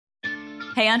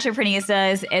Hey,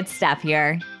 Entrepreneuristas, it's Steph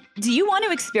here. Do you want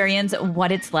to experience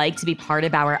what it's like to be part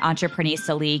of our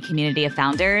Entreprenista League community of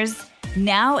founders?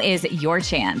 Now is your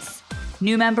chance.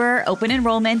 New member open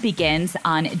enrollment begins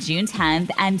on June 10th,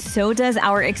 and so does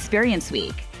our Experience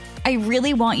Week. I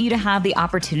really want you to have the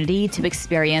opportunity to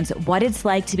experience what it's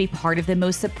like to be part of the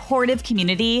most supportive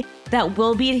community that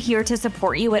will be here to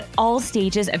support you at all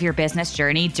stages of your business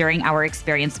journey during our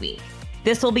Experience Week.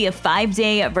 This will be a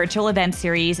 5-day virtual event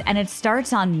series, and it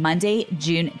starts on Monday,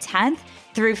 June 10th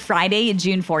through Friday,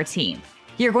 June 14th.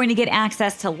 You're going to get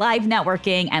access to live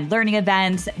networking and learning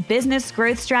events, business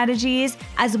growth strategies,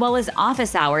 as well as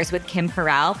office hours with Kim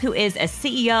Perrell, who is a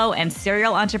CEO and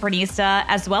serial entrepreneurista,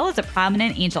 as well as a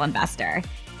prominent angel investor.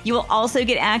 You will also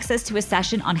get access to a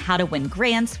session on how to win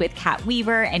grants with Kat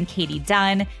Weaver and Katie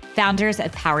Dunn, founders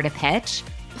of Power to Pitch.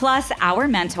 Plus, our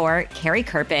mentor, Carrie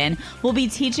Kirpin, will be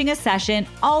teaching a session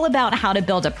all about how to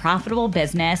build a profitable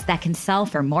business that can sell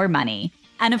for more money.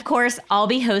 And of course, I'll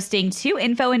be hosting 2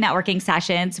 info and networking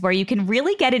sessions where you can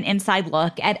really get an inside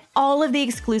look at all of the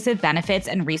exclusive benefits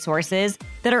and resources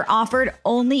that are offered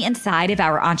only inside of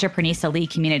our Entreprenista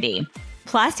League community.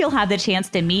 Plus, you'll have the chance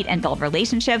to meet and build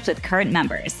relationships with current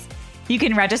members. You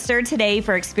can register today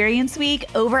for Experience Week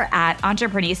over at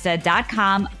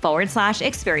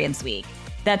entreprenista.com/Experience Week.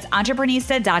 That's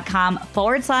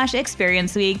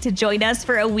entreprenista.com/Experience Week to join us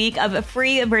for a week of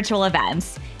free virtual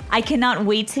events. I cannot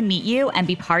wait to meet you and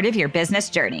be part of your business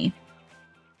journey.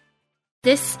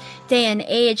 This day and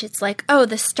age, it's like, oh,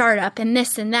 the startup and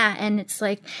this and that. And it's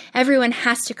like everyone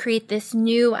has to create this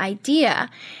new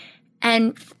idea.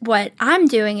 And what I'm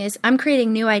doing is I'm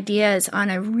creating new ideas on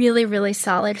a really, really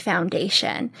solid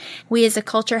foundation. We as a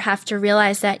culture have to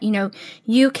realize that,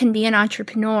 you can be an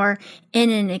entrepreneur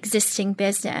in an existing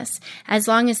business. As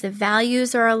long as the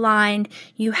values are aligned,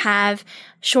 you have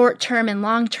short-term and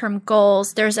long-term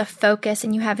goals, there's a focus,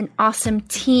 and you have an awesome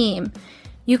team,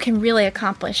 you can really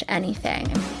accomplish anything.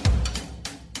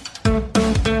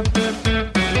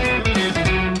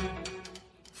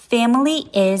 Family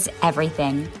is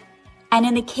everything. And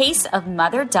in the case of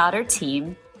mother-daughter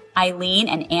team, Eileen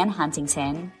and Ann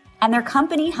Huntington, and their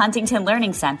company Huntington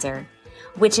Learning Center,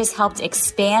 which has helped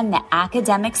expand the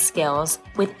academic skills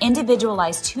with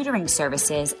individualized tutoring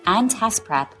services and test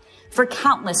prep for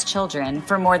countless children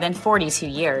for more than 42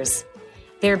 years.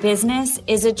 Their business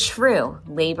is a true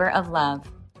labor of love.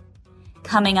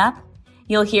 Coming up,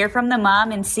 you'll hear from the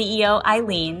mom and CEO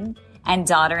Eileen and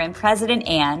daughter and president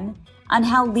Ann on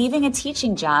how leaving a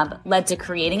teaching job led to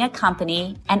creating a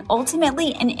company and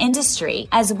ultimately an industry,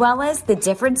 as well as the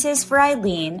differences for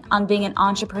Eileen on being an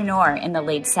entrepreneur in the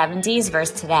late 70s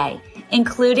versus today,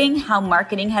 including how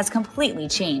marketing has completely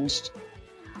changed,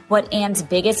 what Ann's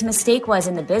biggest mistake was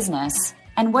in the business,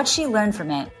 and what she learned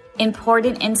from it,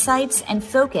 important insights and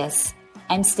focus,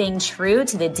 and staying true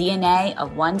to the DNA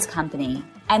of one's company,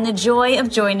 and the joy of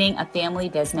joining a family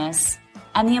business,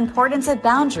 and the importance of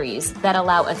boundaries that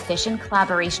allow efficient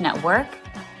collaboration at work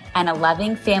and a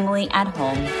loving family at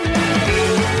home.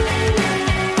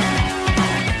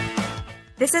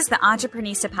 This is the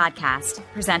Entreprenista Podcast,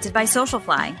 presented by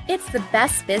Socialfly. It's the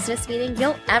best business meeting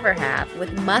you'll ever have,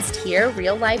 with must-hear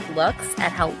real-life looks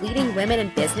at how leading women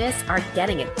in business are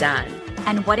getting it done.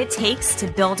 And what it takes to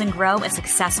build and grow a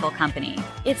successful company.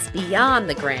 It's beyond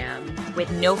the gram.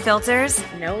 With no filters,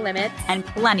 no limits, and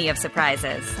plenty of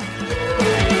surprises.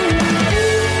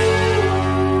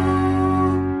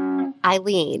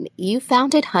 Eileen, you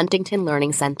founded Huntington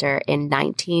Learning Center in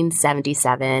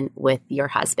 1977 with your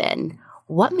husband.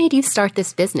 What made you start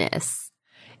this business?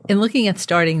 In looking at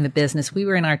starting the business, we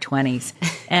were in our 20s.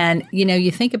 And,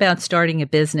 you think about starting a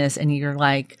business and you're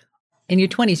like, in your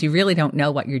 20s, you really don't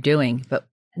know what you're doing. But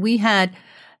we had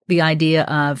the idea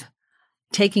of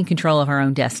taking control of our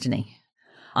own destiny.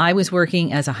 I was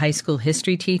working as a high school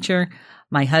history teacher.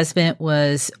 My husband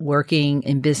was working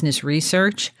in business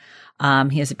research.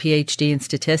 He has a PhD in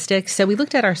statistics. So we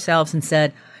looked at ourselves and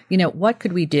said, what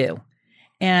could we do?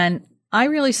 And I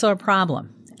really saw a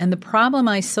problem. And the problem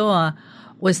I saw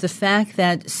was the fact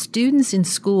that students in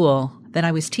school that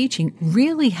I was teaching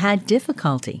really had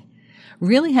difficulty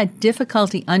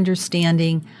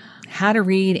understanding how to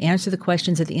read, answer the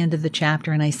questions at the end of the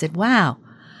chapter. And I said, wow.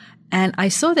 And I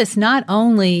saw this not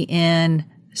only in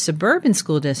suburban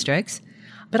school districts,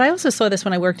 but I also saw this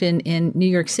when I worked in New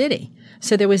York City.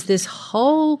 So there was this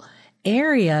whole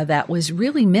area that was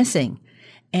really missing.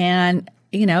 And,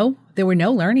 there were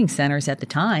no learning centers at the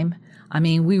time. I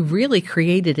mean, we really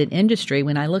created an industry.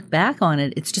 When I look back on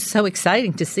it, it's just so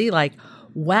exciting to see,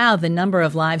 wow, the number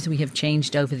of lives we have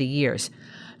changed over the years.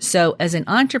 So as an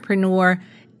entrepreneur,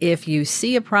 if you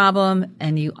see a problem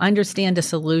and you understand a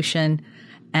solution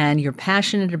and you're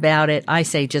passionate about it, I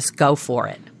say just go for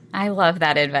it. I love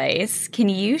that advice. Can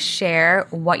you share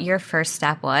what your first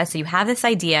step was? So you have this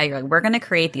idea, you're like, we're going to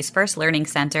create these first learning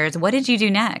centers. What did you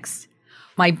do next?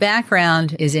 My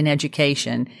background is in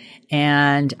education.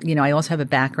 And, I also have a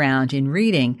background in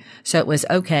reading. So it was,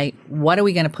 okay, what are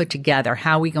we going to put together?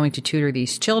 How are we going to tutor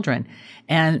these children?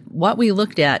 And what we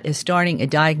looked at is starting a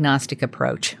diagnostic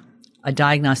approach, a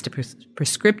diagnostic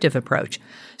prescriptive approach.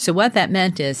 So what that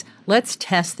meant is, let's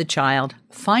test the child,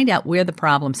 find out where the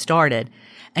problem started,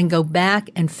 and go back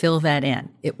and fill that in.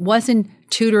 It wasn't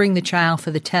tutoring the child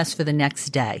for the test for the next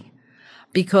day,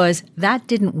 because that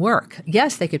didn't work.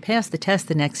 Yes, they could pass the test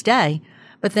the next day,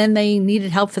 but then they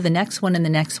needed help for the next one and the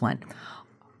next one.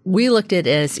 We looked at it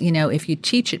as, if you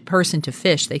teach a person to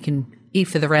fish, they can eat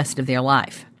for the rest of their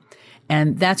life.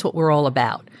 And that's what we're all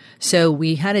about. So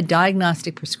we had a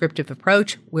diagnostic prescriptive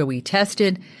approach where we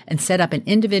tested and set up an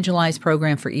individualized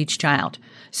program for each child.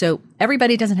 So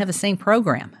everybody doesn't have the same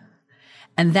program.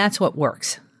 And that's what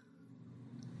works.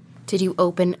 Did you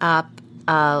open up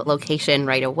a location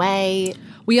right away?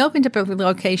 We opened up a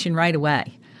location right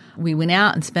away. We went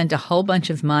out and spent a whole bunch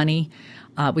of money,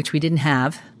 which we didn't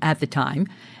have at the time.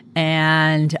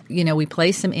 And, we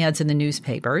placed some ads in the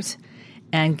newspapers.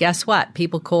 And guess what?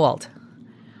 People called.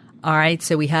 All right.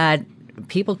 So we had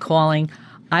people calling.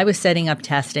 I was setting up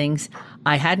testings.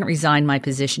 I hadn't resigned my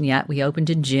position yet. We opened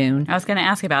in June. I was going to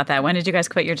ask about that. When did you guys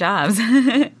quit your jobs?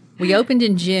 We opened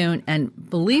in June, and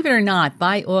believe it or not,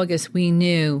 by August, we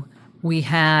knew we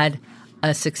had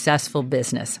a successful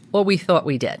business, or we thought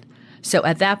we did. So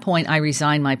at that point, I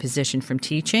resigned my position from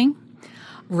teaching.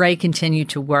 Ray continued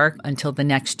to work until the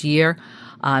next year,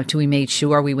 till we made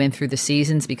sure we went through the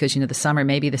seasons, because,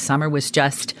 maybe the summer was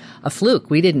just a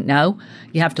fluke. We didn't know.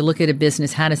 You have to look at a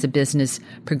business. How does a business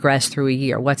progress through a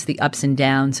year? What's the ups and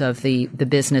downs of the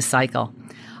business cycle?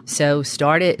 So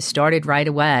started right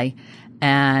away.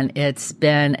 And it's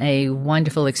been a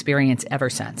wonderful experience ever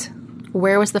since.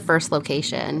 Where was the first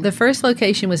location? The first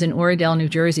location was in Oradell, New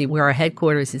Jersey, where our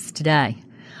headquarters is today.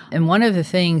 And one of the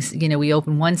things, we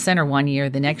opened one center one year.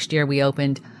 The next year, we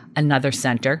opened another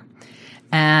center.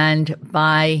 And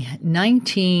by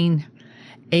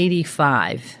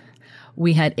 1985,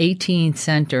 we had 18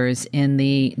 centers in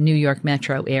the New York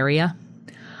metro area,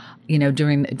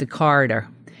 during the corridor.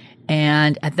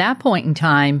 And at that point in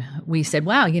time, we said,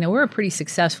 wow, we're a pretty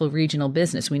successful regional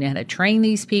business. We know how to train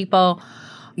these people.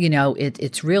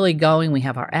 It's really going. We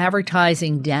have our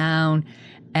advertising down.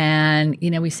 And,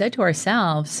 we said to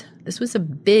ourselves, this was a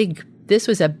big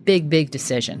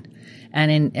decision.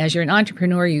 And as you're an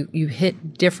entrepreneur, you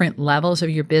hit different levels of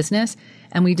your business.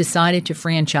 And we decided to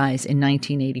franchise in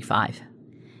 1985.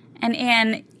 And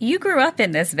Anne, you grew up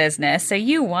in this business, so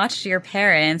you watched your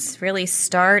parents really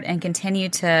start and continue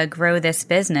to grow this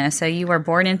business. So you were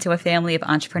born into a family of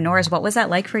entrepreneurs. What was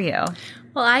that like for you?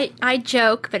 Well, I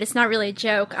joke, but it's not really a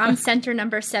joke. I'm center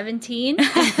number 17.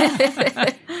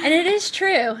 And it is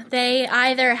true. They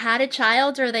either had a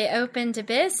child or they opened a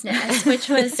business, which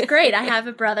was great. I have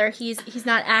a brother. He's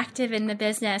not active in the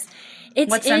business.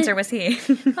 What center was he?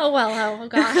 Oh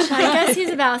gosh. I guess he's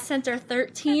about center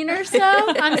 13 or so.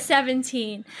 I'm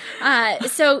 17.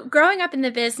 So growing up in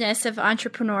the business of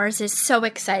entrepreneurs is so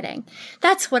exciting.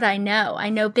 That's what I know. I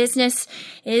know business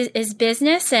is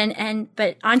business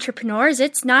but entrepreneurs,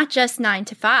 it's not just 9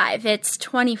 to 5. It's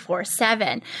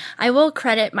 24/7. I will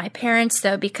credit my parents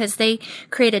though, because they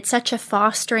created such a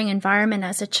fostering environment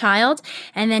as a child.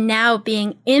 And then now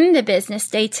being in the business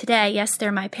day to day, yes,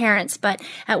 they're my parents, but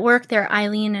at work, they're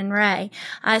Eileen and Ray.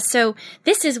 So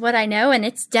this is what I know, and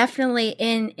it's definitely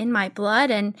in my blood.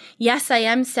 And yes, I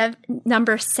am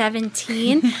number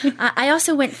 17. I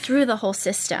also went through the whole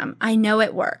system. I know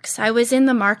it works. I was in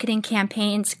the marketing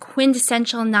campaigns,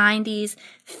 quintessential 90s,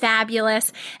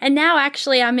 fabulous. And now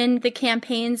actually I'm in the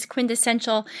campaigns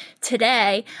quintessential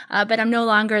today, but I'm no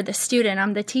longer the student.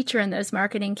 I'm the teacher in those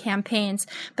marketing campaigns.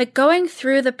 But going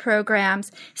through the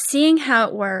programs, seeing how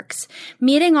it works,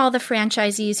 meeting all the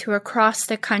franchisees who are across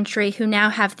the country who now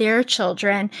have their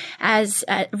children as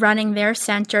running their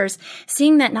centers,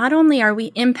 seeing that not only are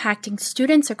we impacting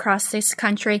students across this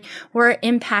country, we're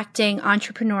impacting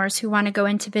entrepreneurs who want to go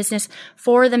into business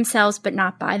for themselves, but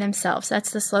not by themselves.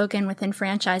 That's the slogan within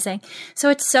franchising. So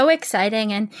it's so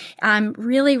exciting. And I'm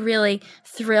really, really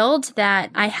thrilled that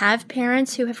I have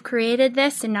parents who have created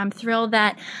this. And I'm thrilled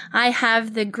that I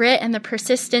have the grit and the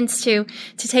persistence to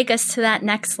take us to that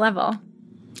next level.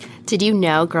 Did you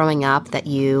know growing up that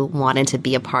you wanted to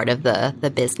be a part of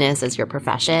the business as your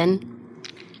profession?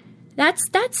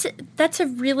 That's a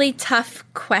really tough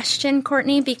question,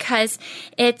 Courtney, because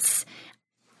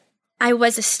I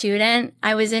was a student.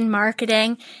 I was in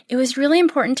marketing. It was really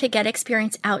important to get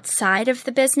experience outside of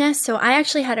the business. So I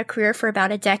actually had a career for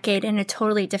about a decade in a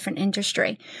totally different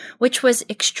industry, which was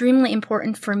extremely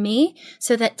important for me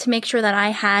so that to make sure that I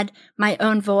had my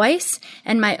own voice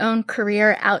and my own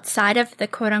career outside of the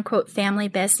quote unquote family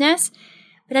business.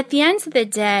 But at the end of the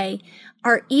day,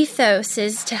 our ethos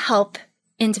is to help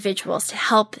individuals, to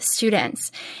help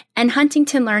students. And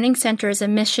Huntington Learning Center is a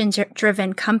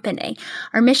mission-driven company.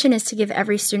 Our mission is to give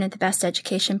every student the best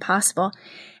education possible.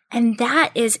 And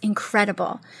that is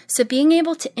incredible. So being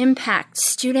able to impact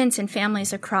students and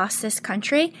families across this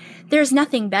country, there's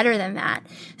nothing better than that.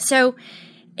 So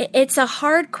it's a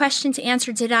hard question to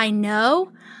answer. Did I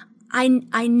know?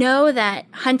 I know that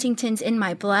Huntington's in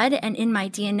my blood and in my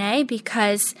DNA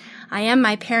because I am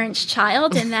my parents'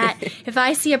 child, and that if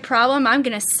I see a problem, I'm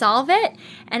going to solve it,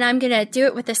 and I'm going to do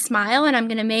it with a smile, and I'm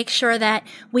going to make sure that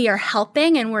we are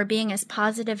helping and we're being as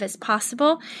positive as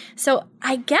possible. So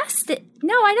I guess that,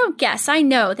 no, I don't guess. I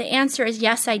know. The answer is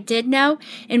yes, I did know.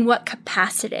 In what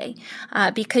capacity?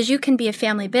 Because you can be a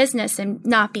family business and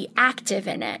not be active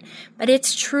in it. But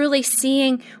it's truly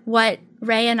seeing what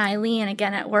Ray and Eileen,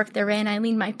 again at work, Ray and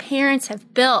Eileen, my parents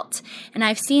have built. And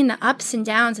I've seen the ups and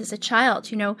downs as a child.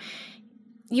 You know,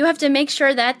 you have to make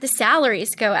sure that the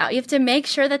salaries go out. You have to make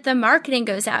sure that the marketing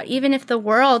goes out. Even if the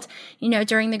world, you know,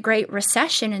 during the Great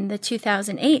Recession in the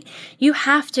 2008, you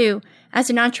have to, as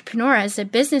an entrepreneur, as a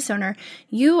business owner,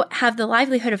 you have the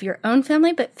livelihood of your own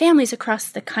family, but families across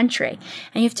the country.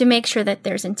 And you have to make sure that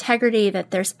there's integrity,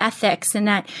 that there's ethics, and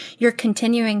that you're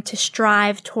continuing to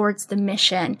strive towards the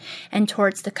mission and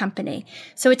towards the company.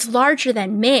 So it's larger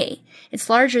than me. It's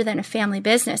larger than a family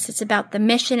business. It's about the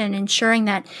mission and ensuring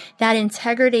that that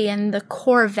integrity and the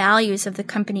core values of the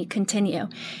company continue.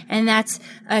 And that's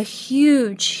a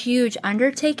huge, huge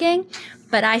undertaking,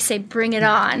 but I say bring it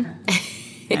on.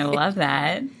 I love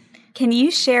that. Can you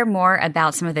share more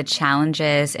about some of the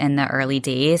challenges in the early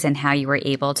days and how you were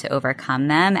able to overcome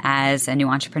them as a new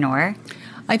entrepreneur?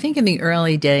 I think in the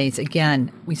early days,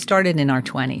 again, we started in our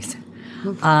 20s.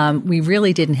 We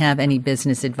really didn't have any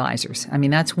business advisors. I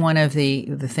mean, that's one of the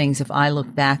things, if I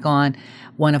look back on,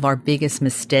 one of our biggest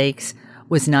mistakes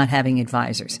was not having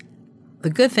advisors. The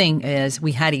good thing is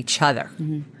we had each other.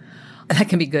 Mm-hmm. That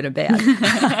can be good or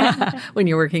bad when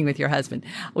you're working with your husband.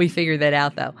 We figured that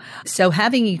out, though. So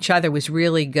having each other was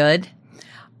really good.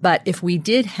 But if we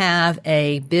did have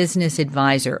a business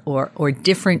advisor or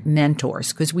different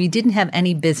mentors, because we didn't have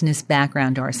any business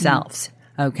background ourselves,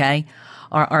 okay?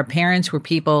 Our parents were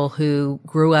people who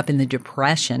grew up in the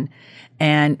Depression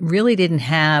and really didn't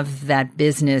have that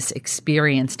business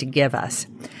experience to give us.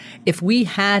 If we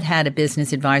had had a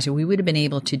business advisor, we would have been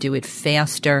able to do it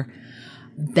faster,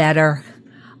 better.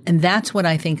 And that's what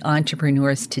I think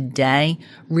entrepreneurs today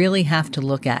really have to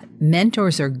look at.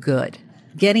 Mentors are good.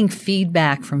 Getting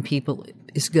feedback from people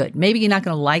is good. Maybe you're not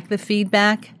going to like the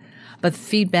feedback, but the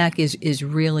feedback is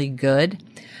really good.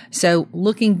 So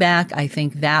looking back, I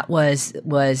think that was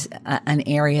an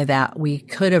area that we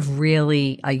could have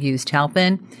really used help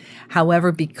in.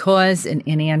 However, because, and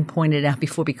Ann pointed out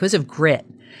before, because of grit,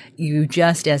 you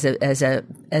just as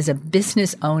a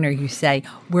business owner, you say,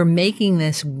 we're making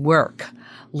this work.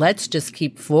 Let's just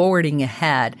keep forwarding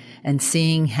ahead and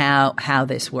seeing how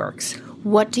this works.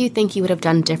 What do you think you would have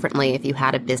done differently if you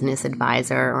had a business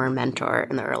advisor or a mentor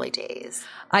in the early days?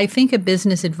 I think a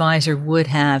business advisor would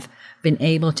have been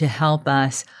able to help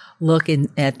us look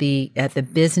at the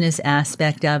business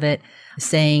aspect of it,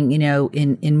 saying, you know,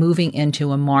 in moving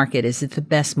into a market, is it the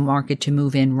best market to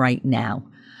move in right now?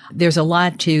 There's a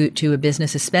lot to a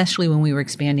business, especially when we were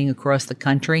expanding across the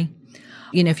country.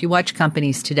 You know, if you watch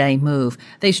companies today move,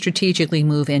 they strategically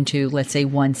move into, let's say,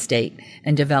 one state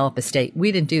and develop a state.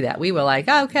 We didn't do that. We were like,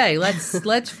 okay,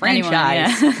 let's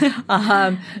franchise.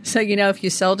 So, you know, if you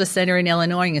sold a center in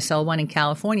Illinois and you sold one in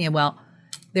California, well,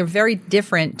 they're very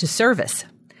different to service.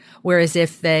 Whereas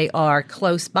if they are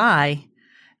close by,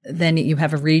 then you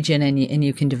have a region and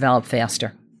you can develop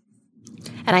faster.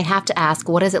 And I have to ask,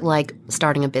 what is it like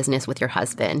starting a business with your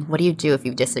husband? What do you do if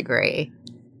you disagree?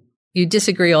 You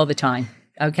disagree all the time.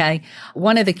 Okay.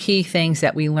 One of the key things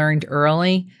that we learned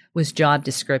early was job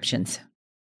descriptions.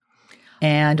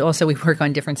 And also we work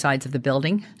on different sides of the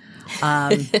building.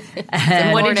 And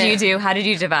what did you do? How did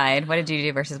you divide? What did you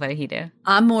do versus what did he do?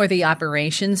 I'm more the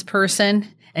operations person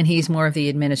and he's more of the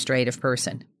administrative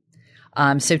person.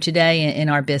 So today in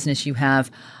our business, you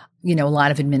have, you know, a lot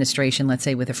of administration, let's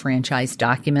say with a franchise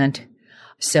document.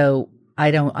 So I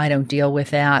don't deal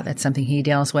with that. That's something he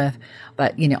deals with.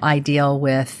 But, you know, I deal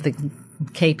with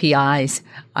KPIs.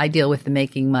 I deal with the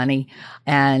making money.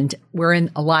 And we're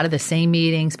in a lot of the same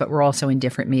meetings, but we're also in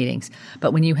different meetings.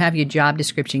 But when you have your job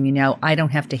description, you know, I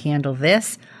don't have to handle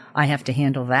this. I have to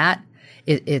handle that.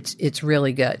 It's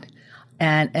really good.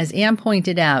 And as Ann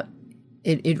pointed out,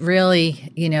 it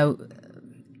really, you know,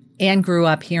 Ann grew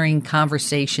up hearing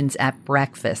conversations at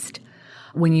breakfast.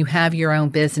 When you have your own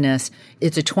business,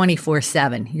 it's a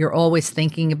 24/7. You're always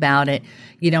thinking about it.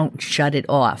 You don't shut it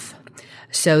off.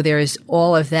 So there's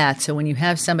all of that. So when you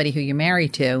have somebody who you're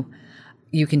married to,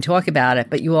 you can talk about it,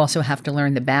 but you also have to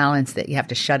learn the balance that you have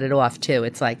to shut it off too.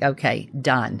 It's like, okay,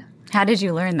 done. How did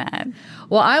you learn that?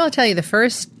 Well, I will tell you, the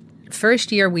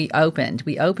first year we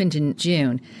opened in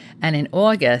June, and in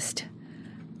August,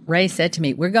 Ray said to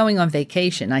me, we're going on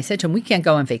vacation. I said to him, we can't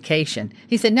go on vacation.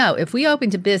 He said, no, if we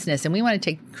opened a business and we want to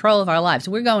take control of our lives,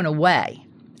 we're going away.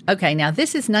 Okay, now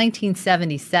this is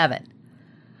 1977.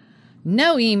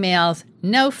 No emails,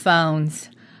 no phones.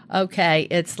 Okay,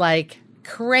 it's like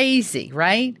crazy,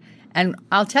 right? And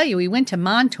I'll tell you, we went to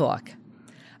Montauk.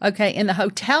 Okay, in the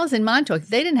hotels in Montauk,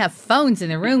 they didn't have phones in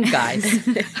the room, guys.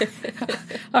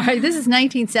 All right, this is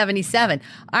 1977.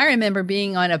 I remember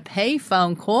being on a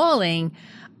payphone calling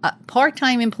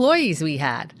part-time employees we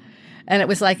had. And it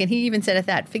was like, and he even said at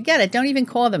that, forget it, don't even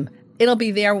call them. It'll be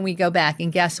there when we go back.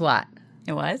 And guess what?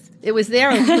 It was? It was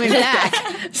there when we went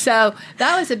back. So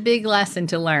that was a big lesson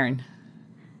to learn.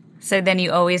 So then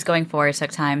you always, going forward,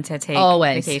 took time to take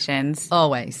vacations?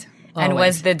 Always. And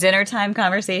was the dinner time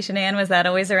conversation, Ann, was that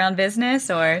always around business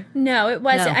or? No, it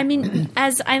wasn't. No. I mean,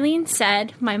 as Eileen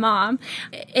said, my mom,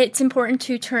 it's important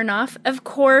to turn off. Of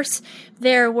course,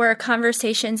 there were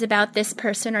conversations about this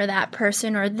person or that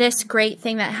person or this great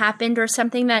thing that happened or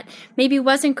something that maybe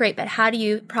wasn't great, but how do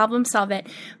you problem solve it?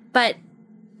 But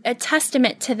a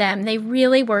testament to them. They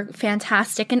really were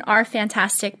fantastic and are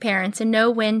fantastic parents and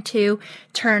know when to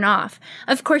turn off.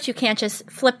 Of course, you can't just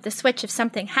flip the switch if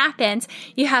something happens.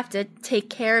 You have to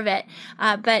take care of it.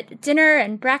 But dinner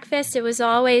and breakfast, it was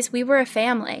always, we were a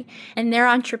family. And they're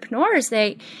entrepreneurs.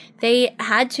 They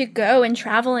had to go and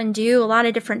travel and do a lot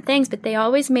of different things, but they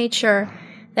always made sure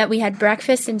that we had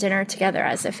breakfast and dinner together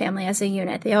as a family, as a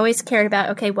unit. They always cared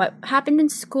about, okay, what happened in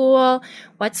school,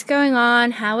 what's going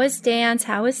on, how was dance,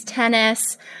 how was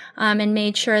tennis, and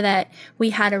made sure that we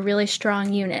had a really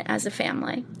strong unit as a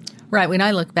family. Right. When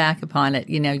I look back upon it,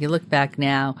 you know, you look back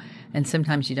now, and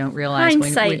sometimes you don't realize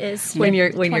when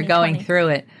you're going through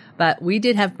it. But we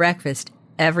did have breakfast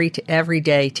every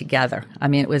day together. I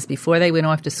mean, it was before they went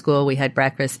off to school. We had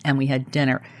breakfast and we had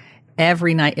dinner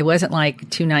every night. It wasn't like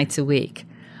 2 nights a week.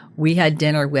 We had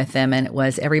dinner with them, and it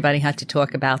was everybody had to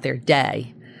talk about their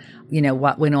day, you know,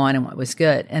 what went on and what was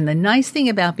good. And the nice thing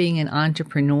about being an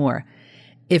entrepreneur,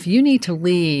 if you need to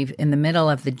leave in the middle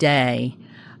of the day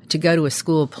to go to a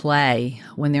school play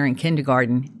when they're in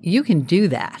kindergarten, you can do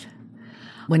that.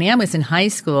 When Ann was in high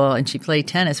school and she played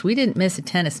tennis, we didn't miss a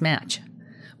tennis match.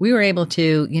 We were able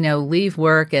to, you know, leave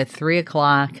work at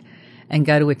 3:00 and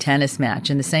go to a tennis match.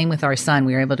 And the same with our son.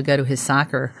 We were able to go to his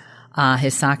soccer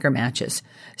matches.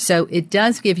 So it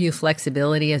does give you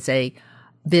flexibility as a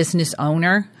business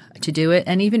owner to do it.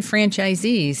 And even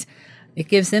franchisees, it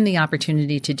gives them the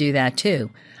opportunity to do that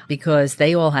too, because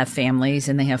they all have families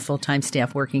and they have full-time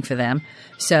staff working for them.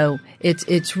 So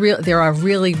it's real. There are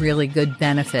really, really good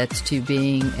benefits to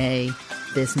being a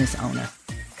business owner.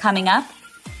 Coming up,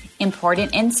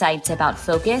 important insights about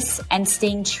focus and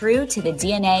staying true to the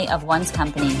DNA of one's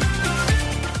company.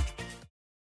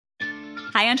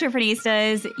 Hi,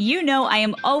 Entreprenistas. You know I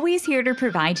am always here to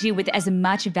provide you with as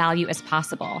much value as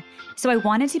possible. So I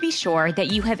wanted to be sure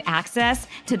that you have access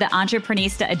to the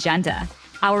Entreprenista Agenda,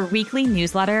 our weekly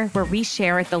newsletter where we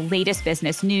share the latest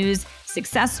business news,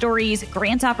 success stories,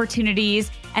 grant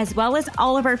opportunities, as well as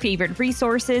all of our favorite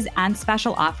resources and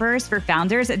special offers for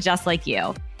founders just like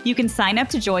you. You can sign up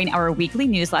to join our weekly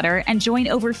newsletter and join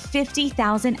over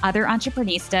 50,000 other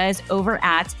Entreprenistas over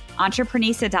at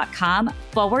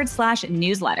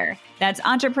entreprenista.com/newsletter. That's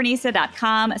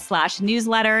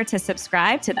entreprenista.com/newsletter to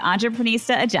subscribe to the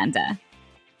Entreprenista Agenda.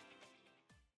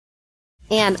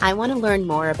 And I want to learn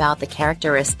more about the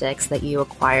characteristics that you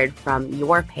acquired from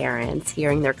your parents,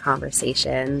 hearing their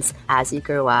conversations as you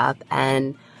grew up,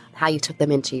 and how you took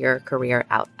them into your career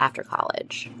out after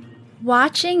college.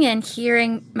 Watching and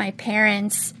hearing my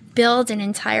parents build an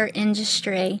entire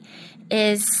industry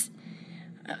is,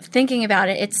 thinking about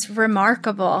it, it's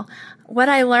remarkable. What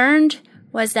I learned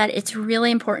was that it's really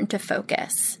important to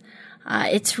focus.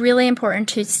 It's really important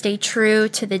to stay true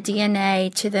to the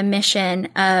DNA, to the mission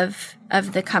of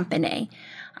the company.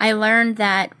 I learned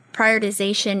that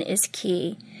prioritization is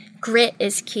key. grit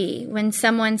is key. When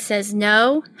someone says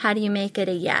no, how do you make it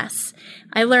a yes?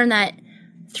 I learned that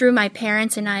through my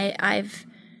parents, and I've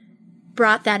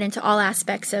brought that into all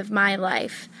aspects of my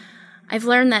life. I've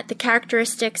learned that the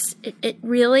characteristics, it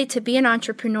really, to be an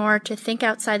entrepreneur, to think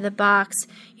outside the box,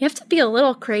 you have to be a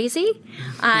little crazy,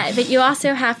 but you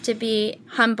also have to be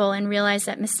humble and realize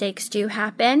that mistakes do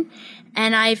happen.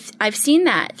 And I've seen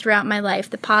that throughout my life,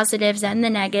 the positives and the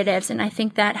negatives, and I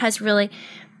think that has really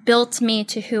built me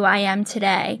to who I am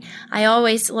today. I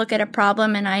always look at a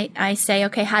problem and I say,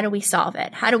 okay, how do we solve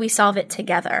it? How do we solve it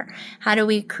together? How do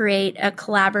we create a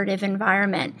collaborative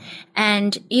environment?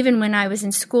 And even when I was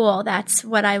in school, that's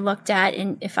what I looked at.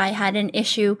 And if I had an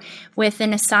issue with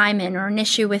an assignment or an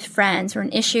issue with friends or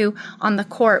an issue on the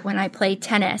court when I played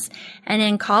tennis, and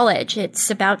in college, it's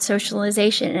about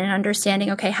socialization and understanding,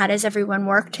 okay, how does everyone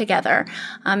work together?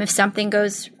 If something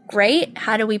goes great,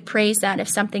 how do we praise that? If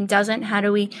something doesn't, how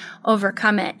do we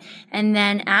overcome it? And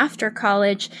then after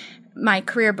college, my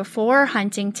career before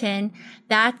Huntington,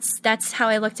 that's how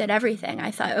I looked at everything. I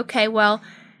thought, okay, well,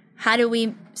 how do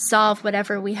we solve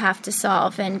whatever we have to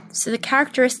solve? And so the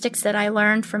characteristics that I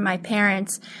learned from my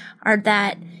parents are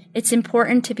that it's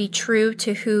important to be true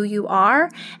to who you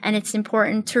are, and it's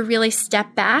important to really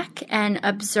step back and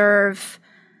observe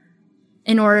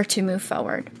in order to move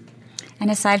forward. And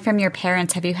aside from your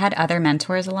parents, have you had other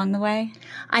mentors along the way?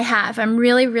 I have. I'm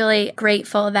really, really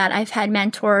grateful that I've had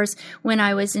mentors when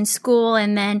I was in school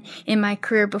and then in my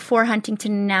career before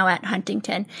Huntington and now at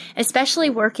Huntington. Especially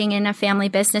working in a family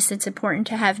business, it's important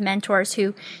to have mentors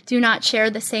who do not share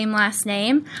the same last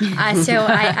name. So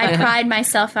I pride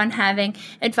myself on having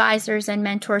advisors and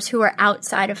mentors who are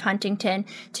outside of Huntington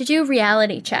to do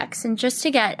reality checks and just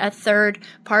to get a third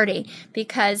party,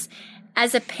 because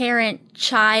as a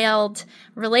parent-child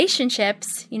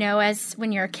relationships, as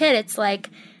when you're a kid, it's like,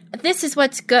 this is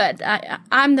what's good.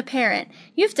 I'm the parent.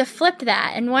 You have to flip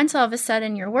that. And once all of a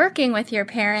sudden you're working with your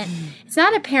parent, it's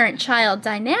not a parent-child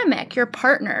dynamic. You're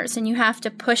partners and you have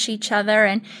to push each other.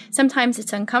 And sometimes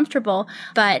it's uncomfortable,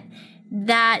 but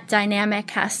that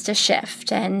dynamic has to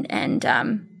shift. And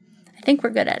I think we're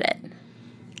good at it.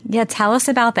 Yeah, tell us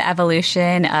about the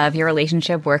evolution of your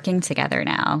relationship working together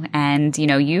now. And,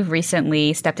 you've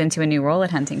recently stepped into a new role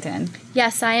at Huntington.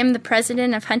 Yes, I am the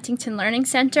president of Huntington Learning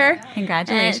Center.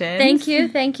 Congratulations. Thank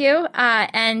you.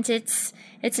 And it's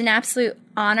an absolute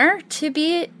honor to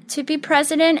be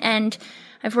president, and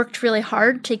I've worked really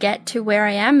hard to get to where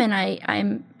I am, and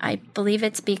I believe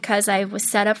it's because I was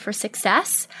set up for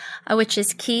success, which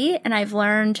is key, and I've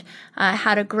learned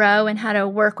how to grow and how to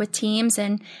work with teams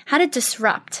and how to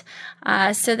disrupt.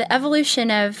 So the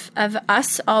evolution of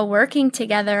us all working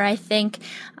together, I think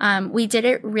we did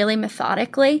it really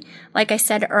methodically. Like I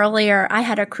said earlier, I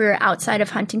had a career outside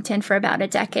of Huntington for about a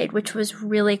decade, which was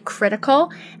really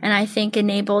critical, and I think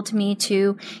enabled me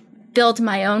to build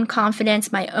my own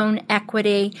confidence, my own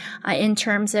equity in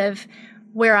terms of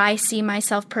where I see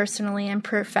myself personally and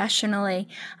professionally.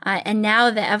 And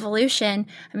now the evolution,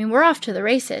 we're off to the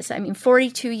races.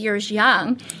 42 years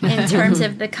young in terms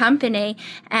of the company,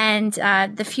 and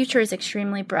the future is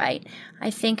extremely bright. I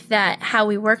think that how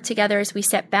we work together is we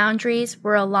set boundaries,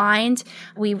 we're aligned,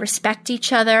 we respect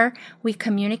each other, we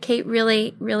communicate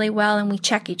really, really well, and we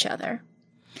check each other.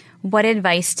 What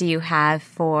advice do you have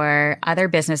for other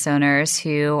business owners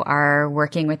who are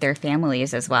working with their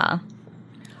families as well?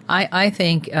 I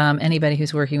think anybody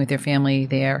who's working with their family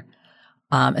there,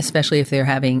 especially if they're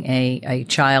having a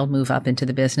child move up into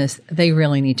the business, they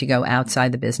really need to go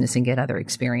outside the business and get other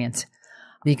experience.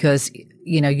 Because,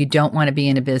 you don't want to be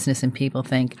in a business and people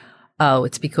think, oh,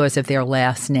 it's because of their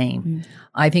last name. Mm-hmm.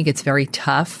 I think it's very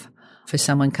tough for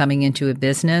someone coming into a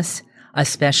business,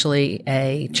 especially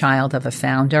a child of a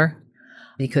founder,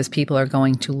 because people are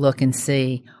going to look and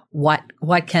see what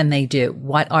can they do?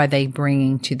 What are they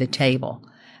bringing to the table?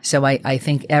 So I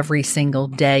think every single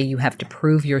day you have to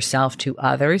prove yourself to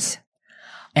others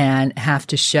and have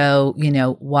to show,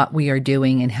 what we are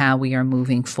doing and how we are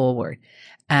moving forward.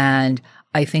 And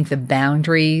I think the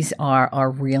boundaries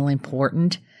are real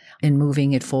important in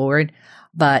moving it forward.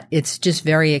 But it's just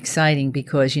very exciting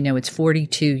because, it's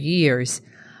 42 years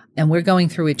and we're going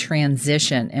through a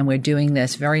transition, and we're doing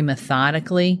this very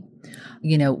methodically.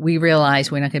 We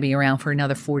realize we're not going to be around for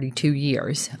another 42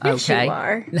 years. Yes, okay. You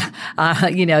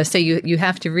are. So you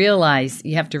have to realize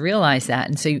that.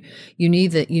 And so you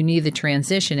need the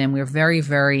transition. And we're very,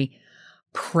 very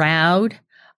proud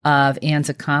of Ann's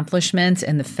accomplishments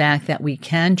and the fact that we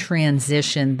can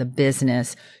transition the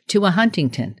business to a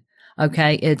Huntington.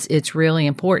 Okay. It's really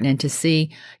important. And to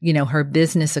see, her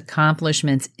business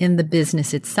accomplishments in the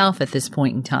business itself at this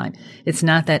point in time. It's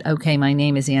not that, okay, my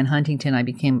name is Ann Huntington. I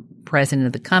became president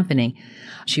of the company.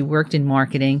 She worked in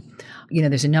marketing.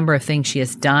 There's a number of things she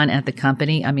has done at the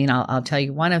company. I mean, I'll tell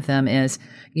you one of them is,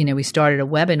 we started a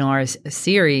webinar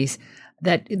series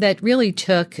that really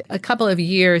took a couple of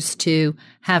years to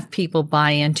have people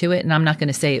buy into it. And I'm not going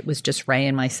to say it was just Ray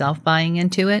and myself buying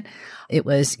into it. It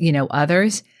was,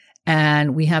 others.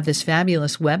 And we have this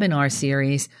fabulous webinar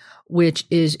series, which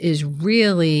is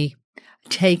really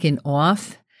taken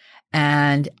off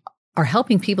and are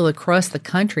helping people across the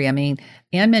country. I mean,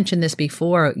 Ann mentioned this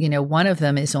before, one of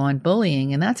them is on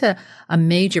bullying, and that's a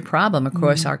major problem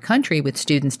across our country with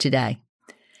students today.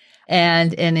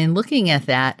 And in looking at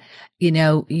that,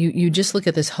 you just look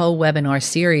at this whole webinar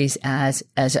series as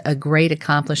a great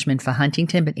accomplishment for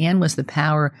Huntington, but Ann was the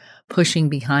power pushing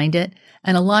behind it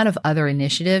and a lot of other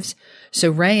initiatives. So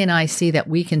Ray and I see that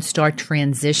we can start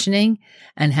transitioning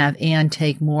and have Ann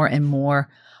take more and more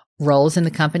roles in the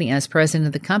company. As president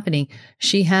of the company,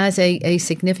 she has a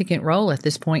significant role at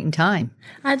this point in time.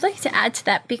 I'd like to add to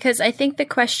that because I think the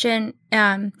question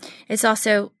is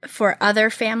also for other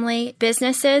family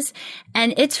businesses,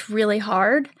 and it's really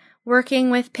hard working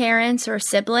with parents or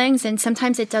siblings, and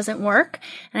sometimes it doesn't work.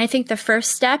 And I think the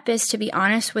first step is to be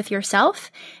honest with yourself.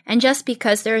 And just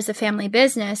because there is a family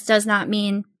business does not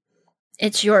mean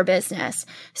it's your business.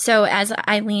 So as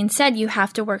Eileen said, you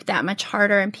have to work that much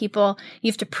harder, and you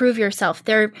have to prove yourself.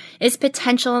 There is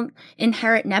potential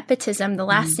inherent nepotism. The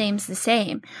last name's the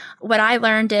same. What I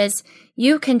learned is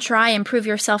you can try and prove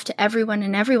yourself to everyone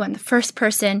and everyone. The first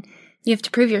person you have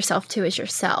to prove yourself to is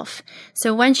yourself.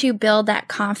 So once you build that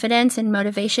confidence and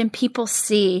motivation, people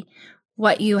see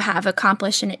what you have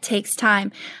accomplished, and it takes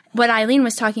time. What Eileen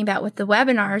was talking about with the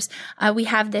webinars, we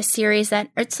have this series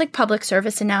that it's like public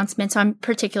service announcements on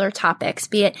particular topics,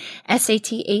 be it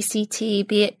SAT, ACT,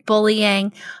 be it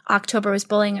bullying. October was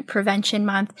Bullying Prevention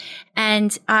Month.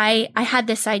 And I had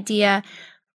this idea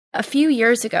a few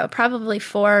years ago, probably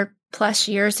 4+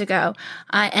 years ago.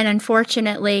 And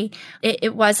unfortunately,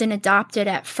 it wasn't adopted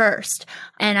at first.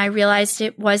 And I realized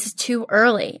it was too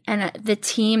early. And the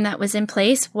team that was in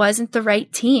place wasn't the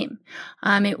right team.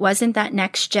 It wasn't that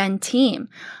next gen team.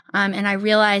 And I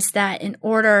realized that in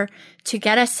order to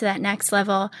get us to that next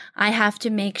level, I have to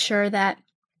make sure that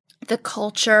the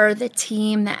culture, the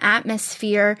team, the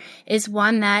atmosphere is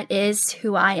one that is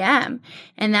who I am.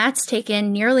 And that's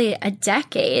taken nearly a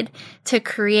decade to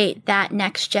create that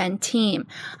next gen team.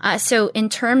 So in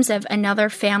terms of another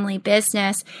family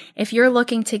business, if you're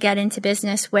looking to get into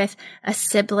business with a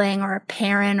sibling or a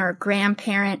parent or a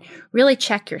grandparent, really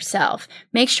check yourself.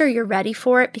 Make sure you're ready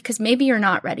for it, because maybe you're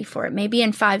not ready for it. Maybe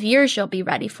in 5 years you'll be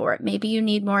ready for it. Maybe you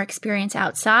need more experience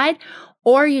outside,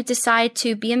 or you decide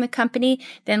to be in the company,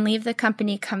 then leave the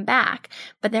company, come back.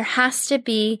 But there has to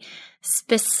be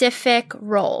specific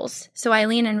roles. So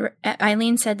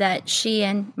Eileen said that she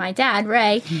and my dad,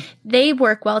 Ray, they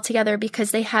work well together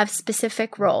because they have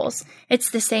specific roles.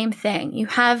 It's the same thing. You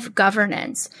have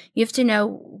governance. You have to know,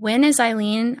 when is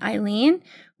Eileen?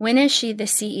 When is she the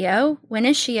CEO? When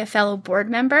is she a fellow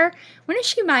board member? When is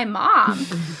she my mom?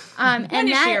 When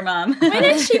is she your mom? When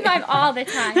is she my all the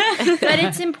time? But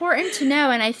it's important to know,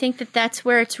 and I think that that's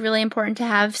where it's really important to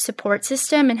have support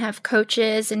system and have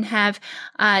coaches and have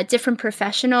different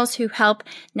professionals who help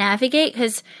navigate.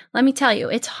 Because let me tell you,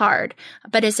 it's hard.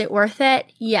 But is it worth it?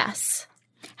 Yes.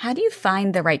 How do you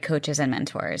find the right coaches and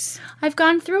mentors? I've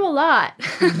gone through a lot.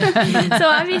 So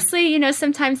obviously,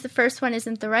 sometimes the first one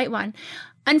isn't the right one.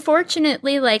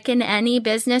 Unfortunately, like in any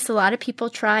business, a lot of people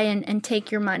try and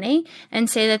take your money and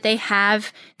say that they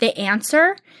have the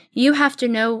answer. You have to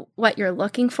know what you're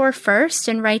looking for first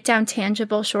and write down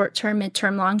tangible short-term,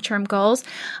 mid-term, long-term goals.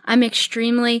 I'm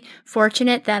extremely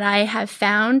fortunate that I have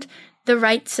found the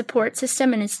right support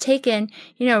system, and it's taken,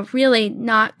 really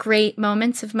not great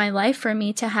moments of my life for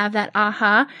me to have that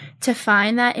aha, to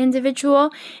find that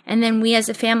individual. And then we as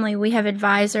a family, we have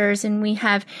advisors and we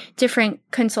have different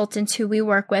consultants who we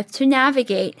work with to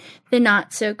navigate the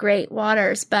not so great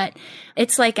waters. But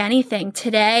it's like anything.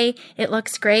 Today, it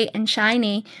looks great and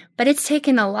shiny, but it's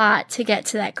taken a lot to get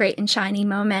to that great and shiny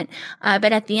moment.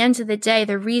 But at the end of the day,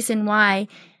 the reason why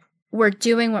we're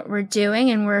doing what we're doing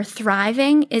and we're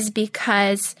thriving is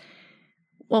because,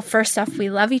 well, first off, we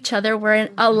love each other, we're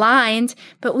aligned,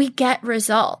 but we get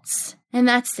results. And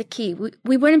that's the key.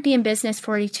 We wouldn't be in business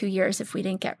 42 years if we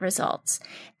didn't get results.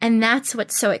 And that's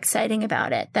what's so exciting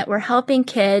about it, that we're helping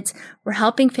kids, we're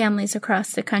helping families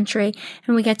across the country,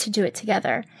 and we get to do it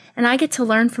together. And I get to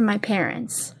learn from my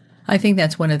parents. I think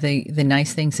that's one of the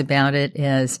nice things about it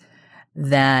is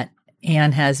that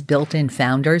Anne has built-in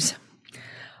founders,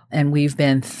 and we've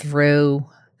been through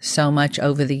so much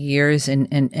over the years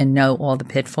and know all the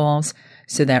pitfalls.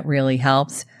 So that really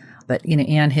helps. But,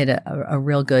 Anne hit a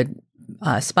real good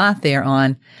spot there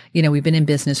on, we've been in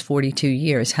business 42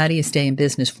 years. How do you stay in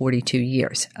business 42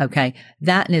 years? Okay.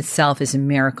 That in itself is a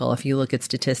miracle if you look at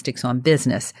statistics on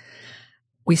business.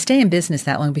 We stay in business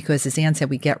that long because, as Anne said,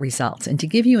 we get results. And to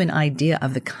give you an idea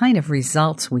of the kind of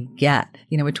results we get,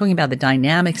 we're talking about the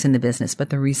dynamics in the business, but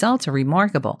the results are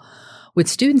remarkable. With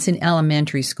students in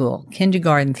elementary school,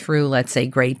 kindergarten through, let's say,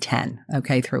 grade 10,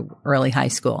 okay, through early high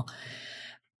school,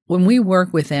 when we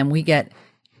work with them, we get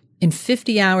in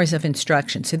 50 hours of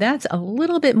instruction. So that's a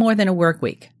little bit more than a work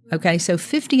week. Okay. So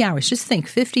 50 hours, just think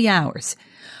 50 hours,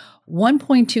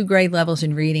 1.2 grade levels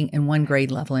in reading and 1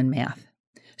 grade level in math.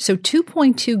 So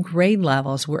 2.2 grade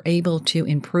levels, we're able to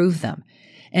improve them.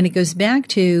 And it goes back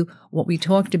to what we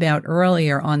talked about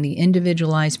earlier on the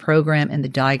individualized program and the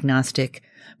diagnostic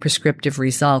prescriptive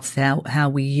results, how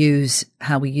we use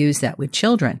that with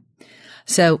children.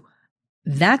 So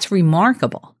that's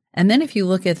remarkable. And then if you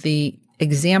look at the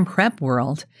exam prep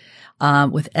world,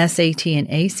 with SAT and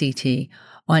ACT,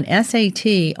 on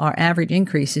SAT, our average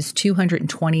increase is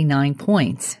 229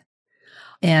 points.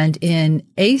 And in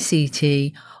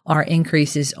ACT, our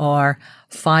increases are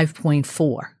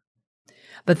 5.4.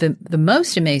 But the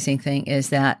most amazing thing is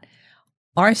that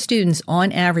our students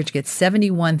on average get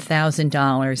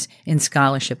 $71,000 in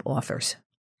scholarship offers.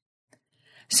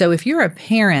 So if you're a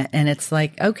parent and it's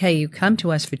like, okay, you come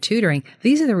to us for tutoring,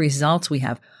 these are the results we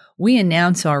have. We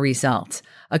announce our results.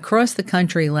 Across the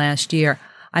country last year,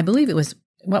 I believe it was,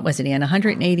 what was it, Ann?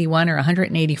 $181 or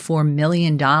 $184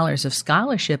 million of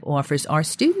scholarship offers our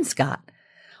students got.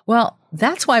 Well,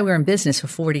 that's why we're in business for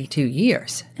 42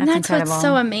 years. And that's what's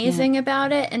so amazing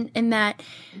about it. And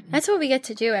that's what we get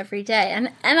to do every day. And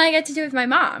I get to do it with my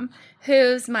mom,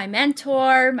 who's my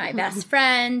mentor, my best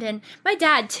friend, and my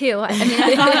dad, too. I mean,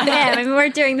 I love him. We're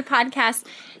doing the podcast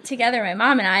together, my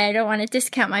mom and I don't want to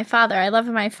discount my father. I love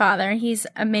my father. He's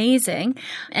amazing.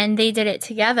 And they did it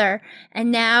together.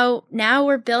 And now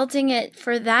we're building it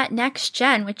for that next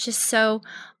gen, which is so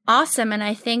awesome. And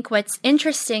I think what's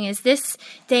interesting is this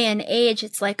day and age,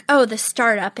 it's like, oh, the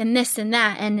startup and this and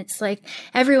that. And it's like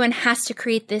everyone has to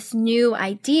create this new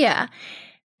idea.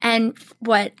 And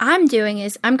what I'm doing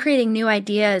is I'm creating new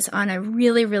ideas on a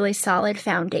really, really solid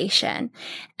foundation.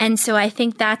 And so I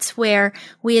think that's where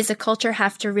we as a culture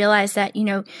have to realize that,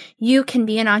 you can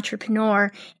be an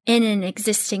entrepreneur in an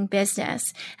existing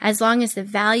business. As long as the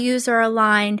values are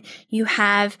aligned, you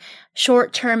have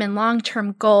short-term and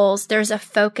long-term goals, there's a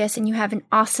focus, and you have an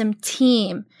awesome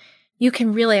team, you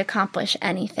can really accomplish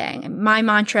anything. My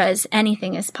mantra is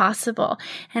anything is possible.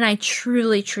 And I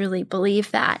truly, truly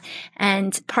believe that.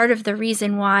 And part of the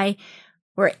reason why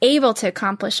we're able to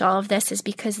accomplish all of this is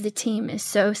because the team is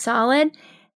so solid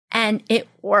and it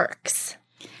works.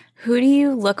 Who do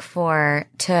you look for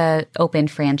to open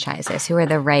franchises? Who are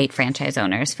the right franchise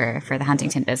owners for the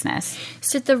Huntington business?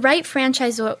 So the right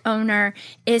franchise owner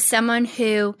is someone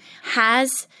who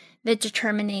has the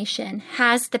determination,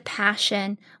 has the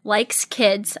passion, likes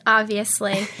kids,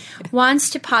 obviously,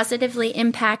 wants to positively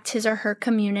impact his or her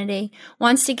community,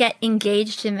 wants to get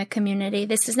engaged in the community.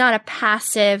 This is not a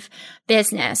passive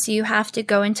business. You have to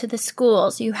go into the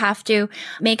schools. You have to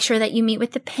make sure that you meet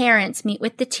with the parents, meet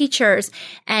with the teachers,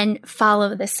 and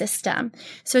follow the system.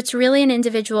 So it's really an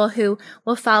individual who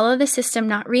will follow the system,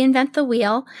 not reinvent the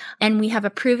wheel. And we have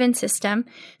a proven system.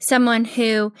 Someone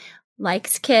who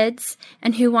likes kids,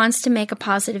 and who wants to make a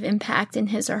positive impact in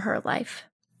his or her life.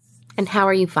 And how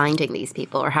are you finding these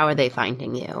people, or how are they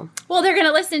finding you? Well, they're going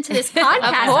to listen to this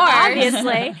podcast,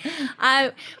 obviously.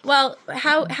 Well,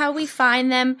 how we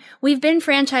find them, we've been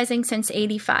franchising since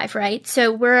 '85, right?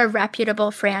 So we're a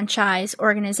reputable franchise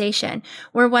organization.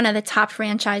 We're one of the top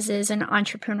franchises in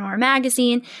Entrepreneur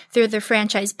Magazine. Through the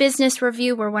Franchise Business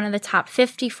Review, we're one of the top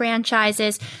 50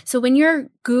 franchises. So when you're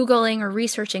Googling or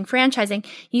researching franchising,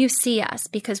 you see us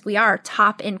because we are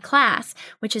top in class,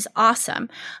 which is awesome.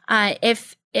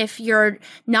 If you're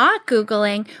not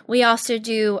Googling, we also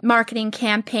do marketing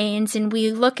campaigns, and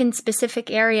we look in specific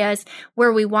areas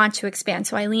where we want to expand.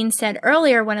 So Eileen said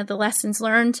earlier, one of the lessons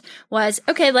learned was,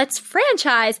 okay, let's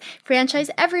franchise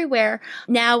everywhere.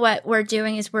 Now what we're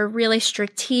doing is we're really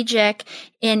strategic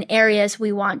in areas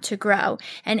we want to grow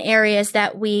and areas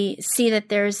that we see that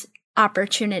there's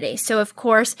opportunity. So of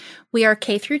course, we are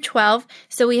K through 12.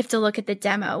 So we have to look at the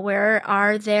demo. Where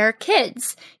are there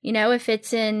kids? If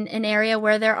it's in an area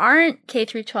where there aren't K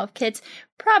through 12 kids,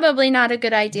 probably not a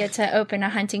good idea to open a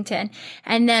Huntington.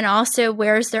 And then also,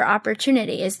 where's their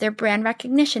opportunity? Is there brand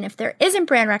recognition? If there isn't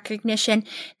brand recognition,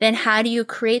 then how do you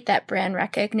create that brand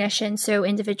recognition so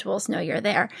individuals know you're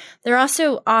there? There are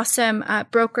also awesome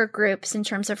broker groups in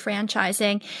terms of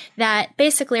franchising that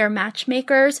basically are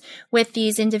matchmakers with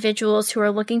these individuals who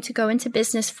are looking to go into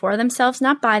business for themselves,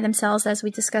 not by themselves, as we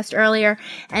discussed earlier,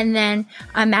 and then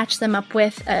match them up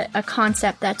with a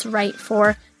concept that's right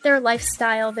for their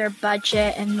lifestyle, their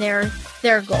budget, and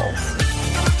their goals.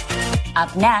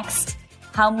 Up next,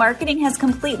 how marketing has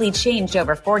completely changed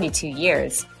over 42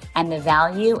 years and the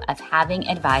value of having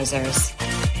advisors.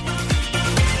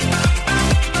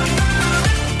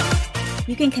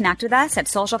 You can connect with us at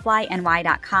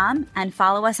socialflyny.com and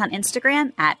follow us on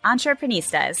Instagram at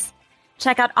Entreprenistas.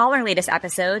 Check out all our latest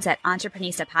episodes at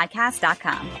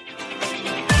entreprenistapodcast.com.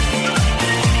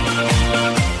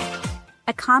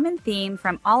 A common theme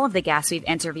from all of the guests we've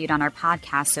interviewed on our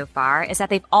podcast so far is that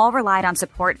they've all relied on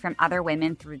support from other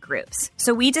women through groups.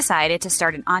 So we decided to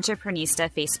start an Entreprenista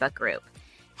Facebook group.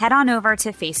 Head on over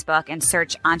to Facebook and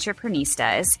search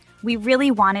Entreprenistas. We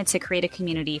really wanted to create a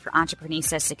community for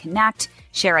Entreprenistas to connect,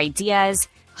 share ideas,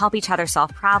 help each other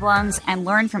solve problems, and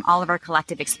learn from all of our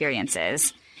collective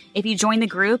experiences. If you join the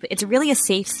group, it's really a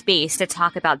safe space to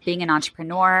talk about being an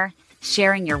entrepreneur,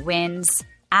 sharing your wins,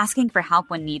 asking for help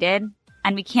when needed,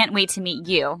 and we can't wait to meet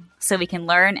you so we can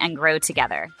learn and grow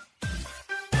together.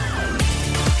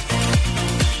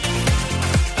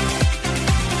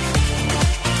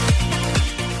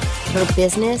 Her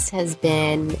business has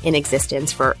been in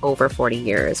existence for over 40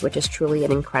 years, which is truly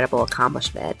an incredible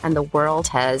accomplishment. And the world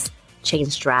has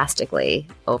changed drastically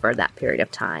over that period of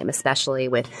time, especially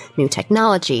with new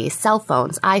technology, cell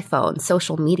phones, iPhones,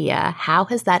 social media. How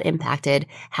has that impacted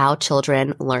how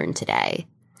children learn today?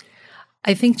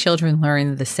 I think children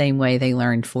learn the same way they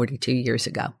learned 42 years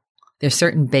ago. There's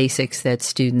certain basics that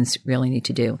students really need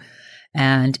to do.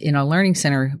 And in our Learning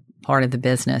Center part of the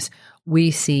business, we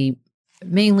see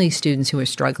mainly students who are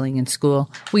struggling in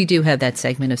school. We do have that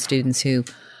segment of students who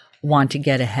want to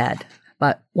get ahead.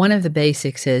 But one of the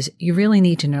basics is you really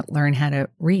need to learn how to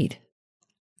read.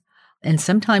 And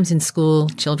sometimes in school,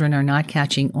 children are not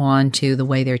catching on to the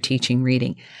way they're teaching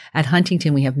reading. At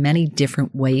Huntington, we have many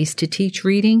different ways to teach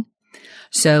reading.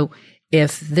 So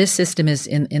if this system is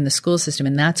in the school system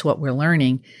and that's what we're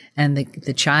learning, and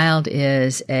the child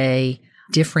is a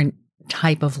different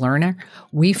type of learner,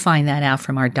 we find that out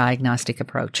from our diagnostic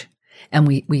approach. And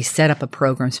we set up a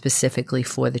program specifically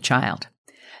for the child.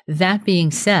 That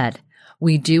being said,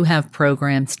 we do have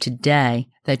programs today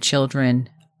that children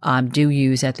do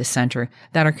use at the center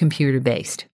that are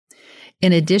computer-based.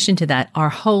 In addition to that, our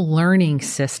whole learning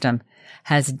system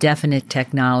has definite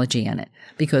technology in it,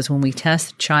 because when we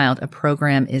test the child, a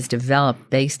program is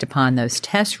developed based upon those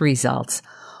test results.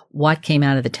 What came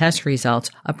out of the test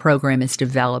results, a program is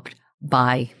developed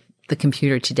by the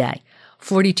computer today.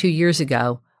 42 years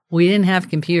ago, we didn't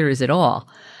have computers at all.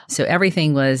 So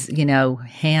everything was,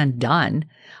 hand done.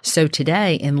 So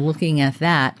today, in looking at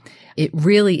that, it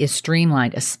really is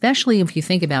streamlined, especially if you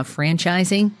think about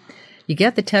franchising. You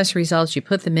get the test results, you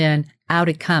put them in, out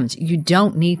it comes. You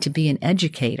don't need to be an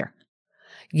educator.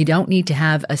 You don't need to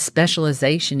have a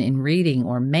specialization in reading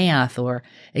or math or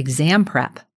exam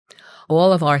prep.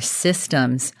 All of our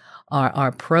systems,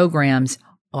 our programs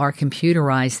are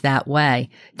computerized that way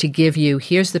to give you,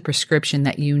 here's the prescription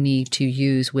that you need to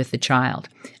use with the child.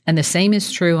 And the same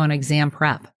is true on exam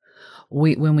prep.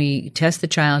 When we test the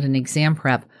child in exam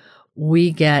prep,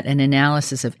 we get an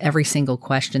analysis of every single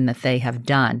question that they have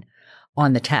done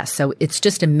on the test. So it's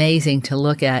just amazing to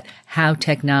look at how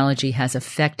technology has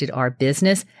affected our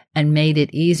business and made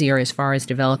it easier as far as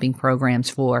developing programs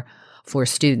for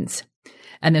students.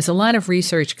 And there's a lot of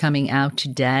research coming out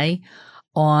today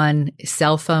on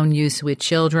cell phone use with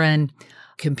children,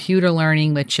 computer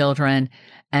learning with children.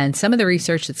 And some of the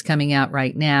research that's coming out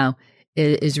right now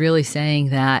is really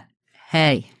saying that,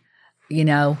 hey,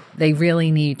 they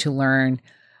really need to learn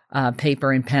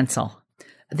paper and pencil.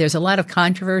 There's a lot of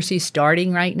controversy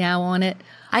starting right now on it.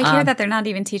 I hear that they're not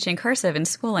even teaching cursive in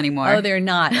school anymore. Oh, they're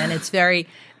not. And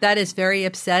that is very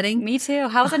upsetting. Me too.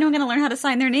 How is anyone going to learn how to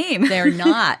sign their name? They're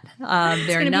not. They're not. It's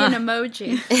going to be an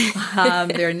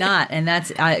emoji. They're not. And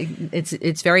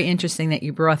it's very interesting that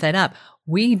you brought that up.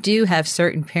 We do have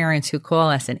certain parents who call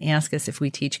us and ask us if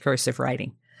we teach cursive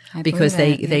writing. Because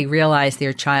they realize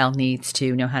their child needs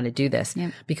to know how to do this.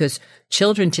 Yep. Because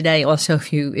children today also,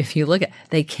 if you look at,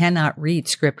 they cannot read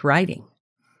script writing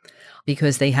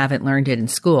because they haven't learned it in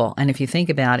school. And if you think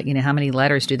about it, how many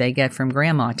letters do they get from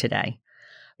grandma today?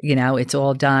 It's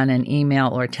all done in email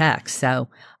or text. So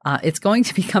it's going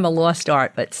to become a lost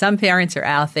art, but some parents are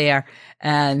out there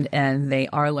and they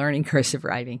are learning cursive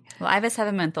writing. Well, I have a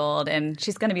 7-month-old and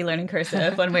she's going to be learning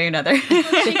cursive one way or another.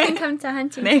 She can come to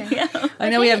Huntington. I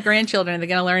know we have grandchildren. They're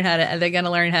going to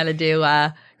learn how to do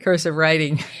cursive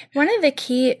writing. One of the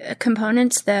key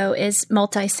components, though, is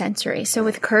multisensory. So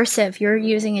with cursive, you're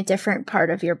using a different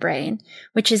part of your brain,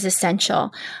 which is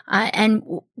essential. And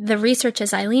the research,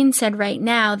 as Eileen said right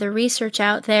now, the research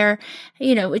out there,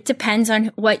 it depends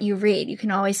on what you read. You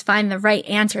can always find the right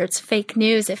answer. It's fake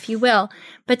news, if you will.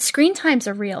 But screen time's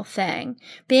a real thing.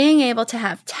 Being able to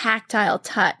have tactile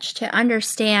touch, to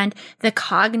understand the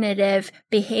cognitive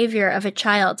behavior of a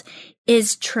child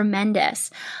is tremendous.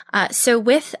 So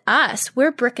with us,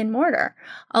 we're brick and mortar.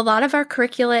 A lot of our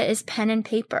curricula is pen and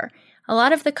paper. A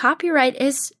lot of the copyright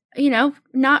is,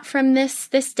 not from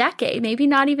this decade, maybe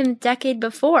not even the decade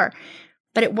before,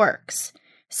 but it works.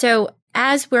 So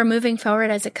as we're moving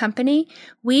forward as a company,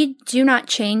 we do not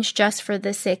change just for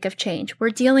the sake of change. We're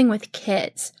dealing with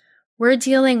kids. We're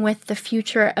dealing with the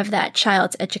future of that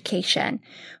child's education,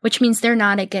 which means they're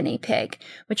not a guinea pig,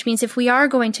 which means if we are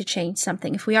going to change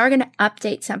something, if we are going to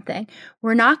update something,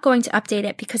 we're not going to update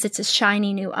it because it's a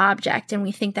shiny new object and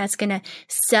we think that's going to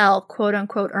sell, quote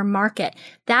unquote, or market.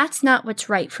 That's not what's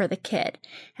right for the kid.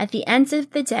 At the end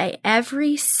of the day,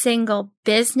 every single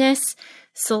business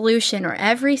solution or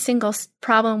every single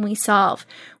problem we solve,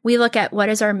 we look at what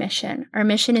is our mission. Our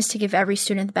mission is to give every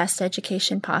student the best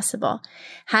education possible.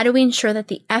 How do we ensure that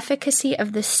the efficacy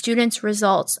of the student's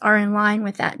results are in line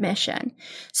with that mission?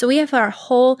 So we have our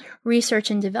whole research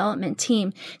and development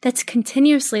team that's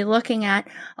continuously looking at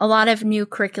a lot of new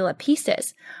curricula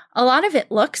pieces. A lot of it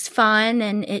looks fun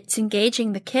and it's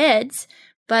engaging the kids,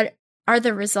 but are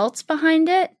the results behind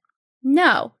it?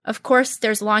 No. Of course,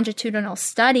 there's longitudinal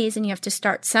studies and you have to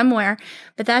start somewhere,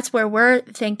 but that's where we're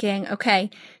thinking,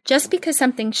 okay, just because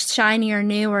something's shiny or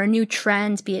new or a new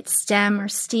trend, be it STEM or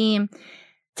STEAM,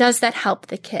 does that help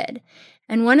the kid?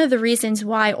 And one of the reasons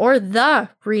why, or the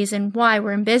reason why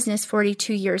we're in business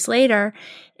 42 years later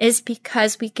is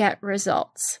because we get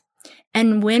results.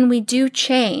 And when we do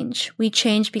change, we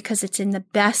change because it's in the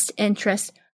best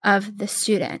interest of the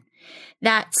student.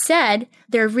 That said,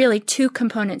 there are really two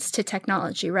components to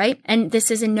technology, right? And this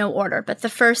is in no order, but the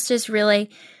first is really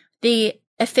the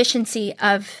efficiency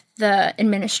of the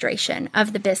administration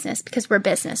of the business, because we're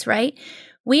business, right?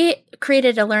 We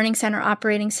created a learning center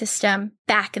operating system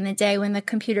back in the day when the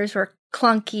computers were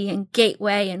clunky and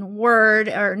Gateway and Word,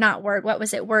 or not Word, what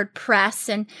was it? WordPress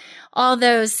and all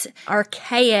those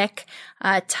archaic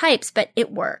types, but it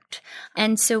worked.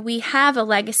 And so we have a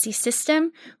legacy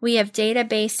system. We have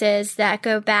databases that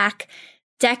go back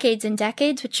decades and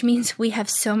decades, which means we have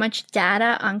so much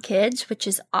data on kids, which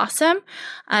is awesome.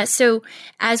 So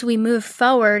as we move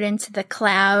forward into the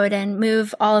cloud and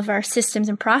move all of our systems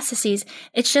and processes,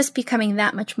 it's just becoming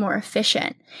that much more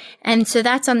efficient. And so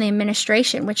that's on the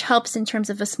administration, which helps in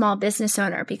terms of a small business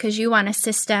owner, because you want a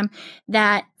system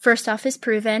that first off is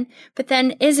proven, but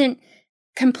then isn't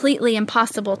completely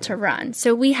impossible to run.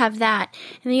 So we have that.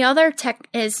 And the other tech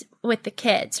is with the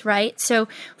kids, right? So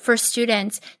for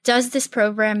students, does this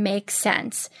program make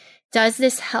sense? Does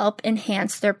this help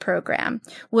enhance their program?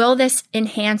 Will this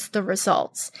enhance the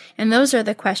results? And those are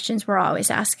the questions we're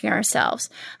always asking ourselves.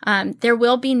 There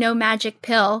will be no magic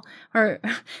pill, or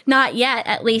not yet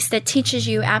at least, that teaches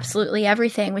you absolutely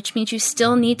everything, which means you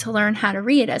still need to learn how to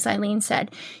read, as Eileen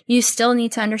said. You still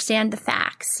need to understand the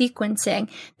facts, sequencing,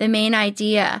 the main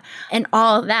idea, and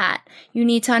all of that. You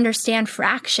need to understand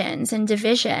fractions and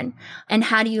division. And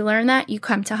how do you learn that? You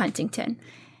come to Huntington.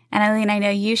 And Eileen, I know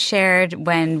you shared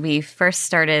when we first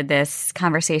started this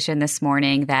conversation this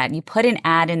morning that you put an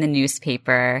ad in the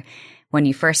newspaper when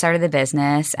you first started the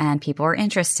business and people were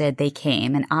interested, they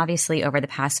came. And obviously over the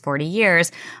past 40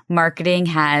 years, marketing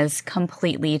has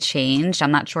completely changed.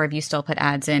 I'm not sure if you still put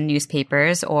ads in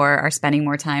newspapers or are spending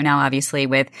more time now, obviously,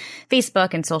 with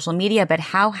Facebook and social media, but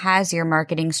how has your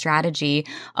marketing strategy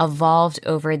evolved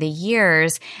over the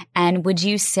years? And would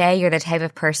you say you're the type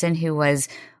of person who was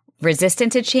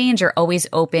resistant to change or always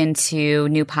open to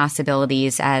new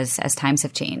possibilities as times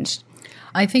have changed?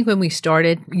 I think when we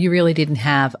started, you really didn't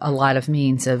have a lot of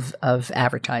means of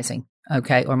advertising,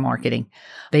 okay, or marketing.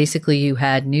 Basically, you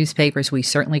had newspapers. We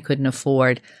certainly couldn't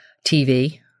afford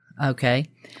TV, okay.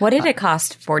 What did it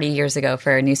cost 40 years ago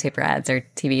for newspaper ads or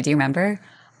TV? Do you remember?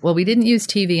 Well, we didn't use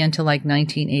TV until like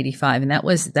 1985, and that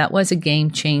was a game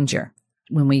changer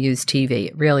when we used TV.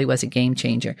 It really was a game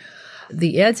changer.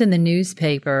 The ads in the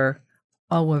newspaper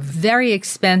were very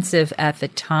expensive at the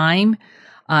time.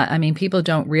 I mean, people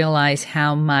don't realize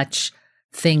how much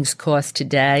things cost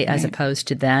today as opposed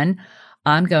to then.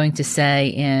 I'm going to say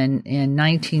in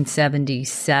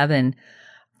 1977,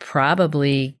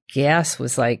 probably gas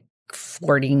was like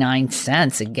 49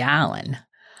 cents a gallon,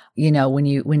 when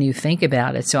you think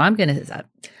about it. So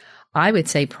I would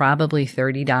say probably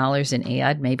 $30 an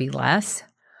ad, maybe less.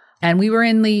 And we were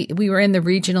in the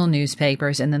regional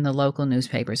newspapers and then the local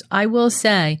newspapers. I will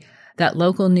say that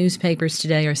local newspapers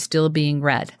today are still being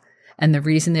read. And the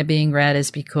reason they're being read is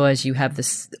because you have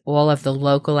all of the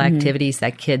local activities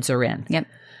that kids are in. Yep.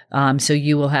 So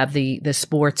you will have the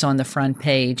sports on the front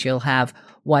page. You'll have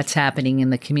what's happening in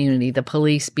the community. The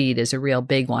police beat is a real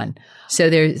big one. So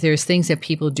there's things that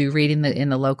people do read in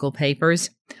the local papers,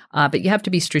 but you have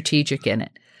to be strategic in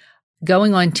it.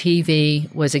 Going on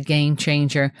TV was a game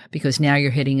changer because now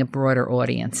you're hitting a broader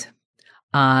audience.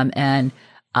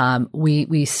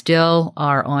 We still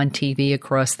are on TV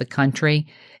across the country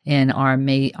in our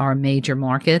major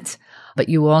markets. But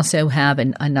you also have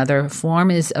another form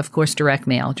is, of course, direct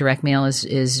mail. Direct mail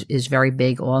is very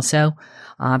big also,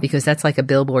 because that's like a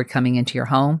billboard coming into your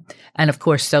home. And of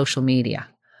course, social media.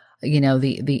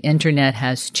 The internet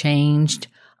has changed,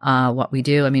 what we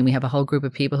do. I mean, we have a whole group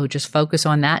of people who just focus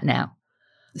on that now.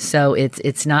 So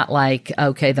it's not like,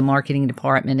 okay, the marketing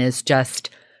department is just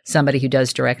somebody who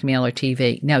does direct mail or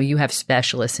TV. No, you have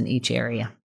specialists in each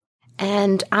area.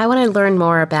 And I want to learn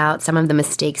more about some of the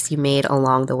mistakes you made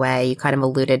along the way. You kind of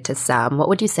alluded to some. What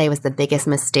would you say was the biggest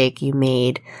mistake you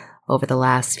made over the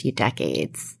last few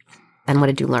decades? And what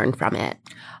did you learn from it?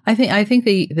 I think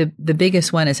the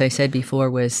biggest one, as I said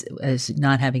before, was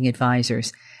not having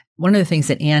advisors. One of the things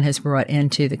that Anne has brought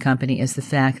into the company is the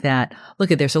fact that,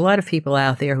 there's a lot of people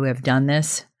out there who have done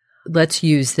this. Let's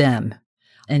use them.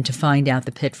 And to find out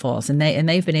the pitfalls. And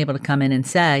they've been able to come in and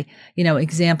say,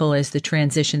 example is the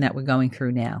transition that we're going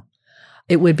through now.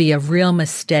 It would be a real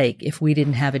mistake if we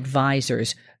didn't have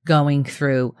advisors going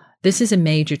through. This is a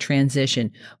major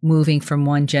transition, moving from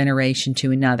one generation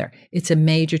to another. It's a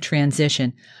major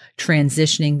transition,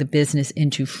 transitioning the business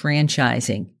into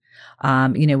franchising.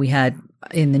 We had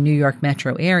in the New York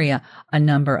metro area a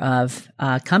number of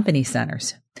company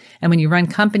centers. And when you run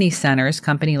company centers,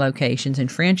 company locations,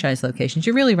 and franchise locations,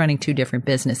 you're really running two different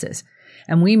businesses.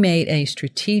 And we made a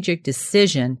strategic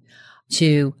decision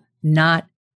to not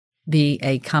be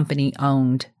a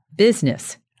company-owned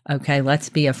business. Okay, let's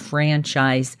be a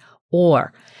franchise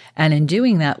or. And in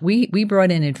doing that, we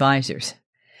brought in advisors.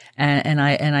 And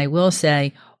I will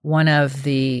say one of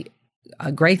the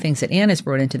great things that Anne has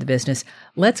brought into the business.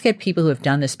 Let's get people who have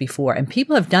done this before, and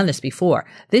people have done this before.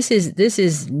 This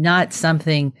is not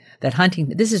something that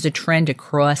this is a trend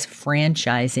across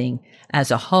franchising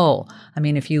as a whole. I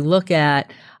mean, if you look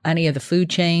at any of the food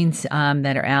chains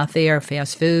that are out there,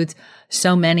 fast foods,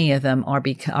 so many of them are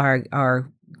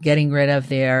getting rid of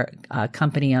their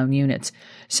company-owned units.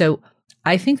 So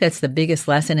I think that's the biggest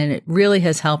lesson, and it really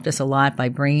has helped us a lot by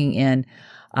bringing in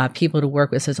people to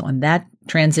work with us on that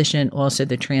transition, also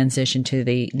the transition to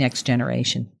the next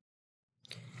generation.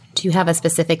 Do you have a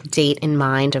specific date in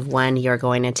mind of when you're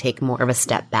going to take more of a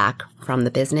step back from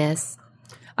the business?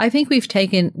 I think we've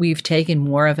taken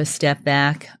more of a step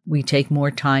back. We take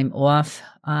more time off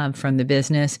from the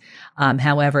business.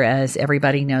 However, as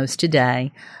everybody knows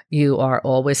today, you are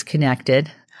always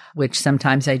connected, which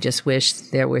sometimes I just wish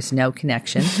there was no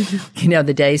connection.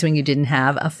 The days when you didn't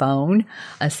have a phone,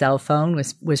 a cell phone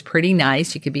was pretty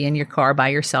nice. You could be in your car by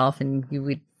yourself and you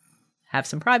would have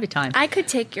some private time. I could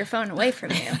take your phone away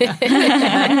from you.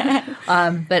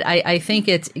 But I think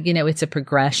it's a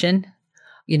progression.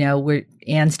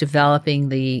 Anne's developing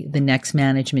the next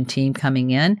management team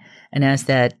coming in. And as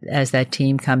that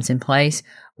team comes in place,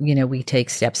 we take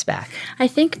steps back. I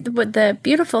think what the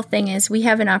beautiful thing is we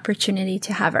have an opportunity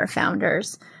to have our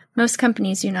founders. Most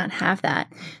companies do not have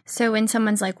that. So when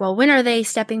someone's like, well, when are they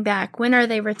stepping back? When are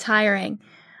they retiring?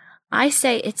 I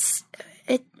say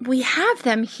we have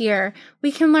them here.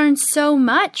 We can learn so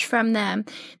much from them.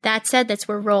 That said, that's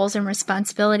where roles and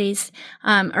responsibilities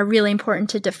are really important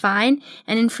to define.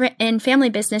 And in family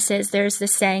businesses, there's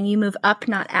this saying, you move up,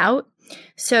 not out.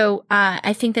 So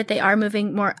I think that they are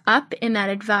moving more up in that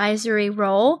advisory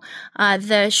role.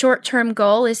 The short-term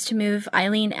goal is to move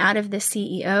Eileen out of the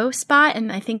CEO spot,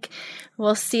 and I think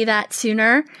we'll see that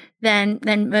sooner than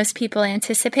most people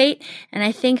anticipate. And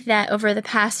I think that over the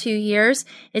past few years,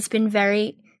 it's been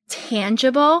very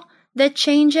tangible, the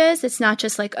changes. It's not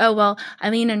just like, oh, well,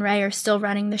 Eileen and Ray are still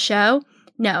running the show.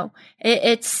 No,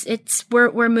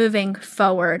 we're moving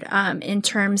forward in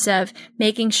terms of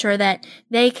making sure that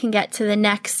they can get to the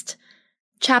next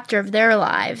chapter of their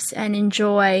lives and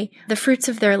enjoy the fruits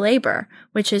of their labor,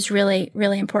 which is really,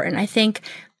 really important. I think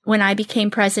when I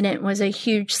became president was a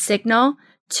huge signal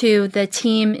to the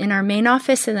team in our main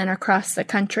office and then across the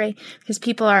country, because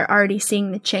people are already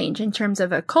seeing the change in terms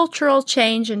of a cultural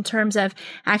change, in terms of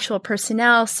actual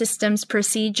personnel, systems,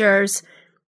 procedures.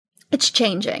 It's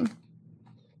changing.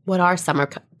 What are some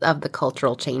of the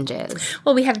cultural changes?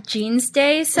 Well, we have jeans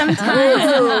days sometimes.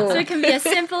 So it can be as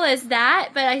simple as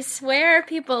that, but I swear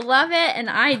people love it, and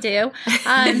I do.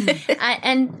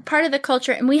 And part of the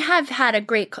culture, and we have had a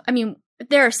great,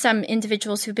 there are some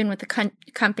individuals who've been with the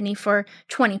company for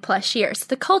 20 plus years.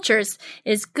 The culture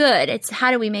is good. It's how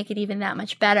do we make it even that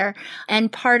much better?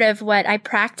 And part of what I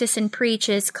practice and preach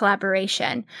is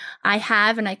collaboration. I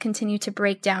have and I continue to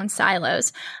break down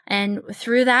silos. And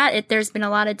through that, there's been a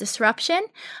lot of disruption,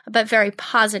 but very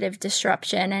positive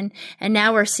disruption. And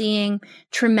now we're seeing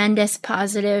tremendous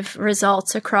positive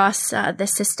results across the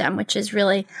system, which is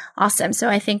really awesome. So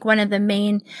I think one of the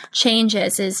main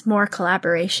changes is more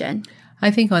collaboration. I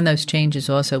think on those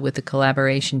changes also with the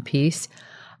collaboration piece,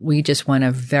 we just won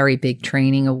a very big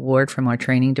training award from our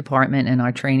training department, and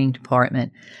our training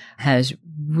department has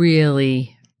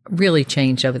really, really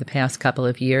changed over the past couple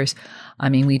of years.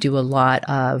 We do a lot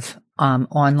of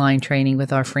online training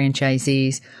with our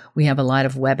franchisees. We have a lot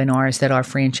of webinars that our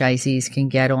franchisees can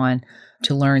get on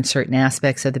to learn certain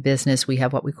aspects of the business. We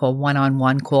have what we call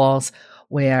one-on-one calls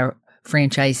where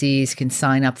franchisees can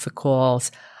sign up for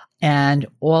calls. And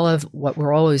all of what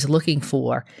we're always looking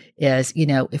for is,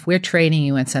 if we're training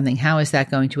you on something, how is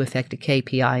that going to affect a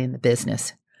KPI in the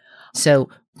business? So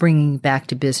bringing back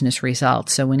to business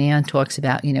results. So when Ann talks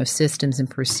about, systems and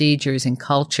procedures and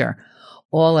culture,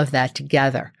 all of that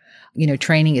together,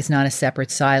 training is not a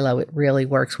separate silo. It really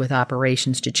works with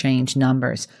operations to change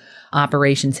numbers.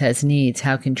 Operations has needs.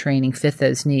 How can training fit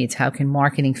those needs? How can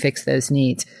marketing fix those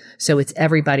needs? So it's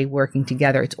everybody working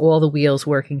together. It's all the wheels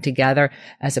working together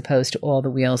as opposed to all the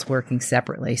wheels working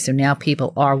separately. So now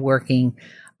people are working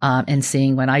and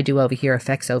seeing what I do over here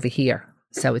affects over here.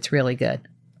 So it's really good.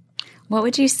 What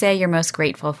would you say you're most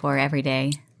grateful for every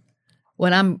day?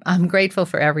 What I'm grateful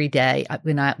for every day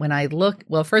when I look,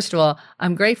 well, first of all,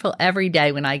 I'm grateful every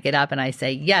day when I get up and I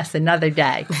say, yes, another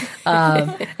day.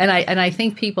 And I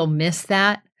think people miss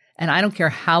that. And I don't care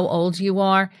how old you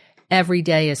are, every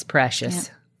day is precious.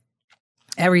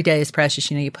 Yeah. Every day is precious.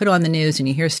 You put on the news and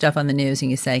you hear stuff on the news and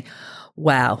you say,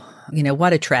 wow,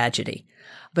 what a tragedy.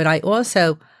 But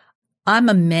I'm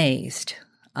amazed.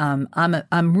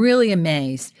 I'm really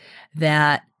amazed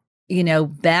that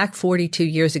back 42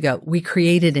 years ago, we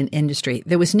created an industry.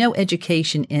 There was no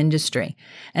education industry.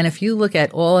 And if you look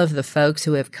at all of the folks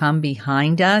who have come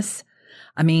behind us,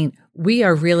 we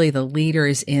are really the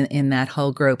leaders in that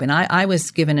whole group. And I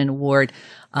was given an award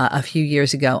a few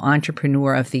years ago,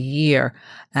 Entrepreneur of the Year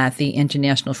at the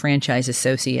International Franchise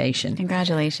Association.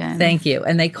 Congratulations. Thank you.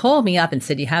 And they called me up and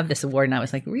said, you have this award. And I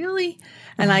was like, really?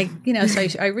 And I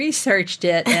researched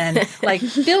it, and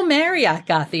Bill Marriott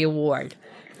got the award.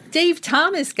 Dave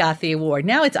Thomas got the award.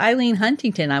 Now it's Eileen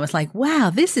Huntington. I was like,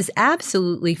 wow, this is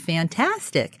absolutely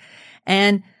fantastic.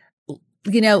 And,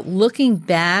 looking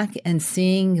back and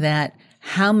seeing that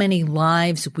how many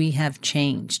lives we have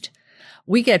changed.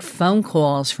 We get phone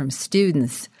calls from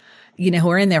students, who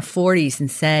are in their 40s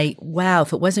and say, wow,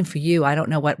 if it wasn't for you, I don't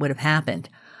know what would have happened.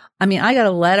 I got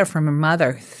a letter from a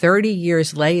mother 30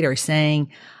 years later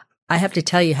saying, I have to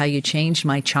tell you how you changed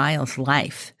my child's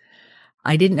life.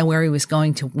 I didn't know where he was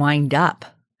going to wind up.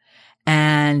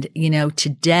 And,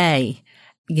 today,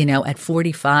 at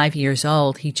 45 years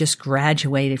old, he just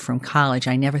graduated from college.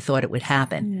 I never thought it would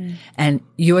happen. And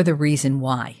you're the reason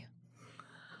why.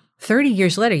 30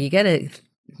 years later, you get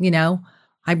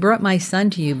I brought my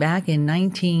son to you back in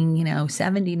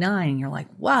 1979. And you're like,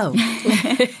 whoa.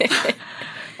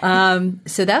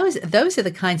 So those are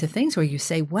the kinds of things where you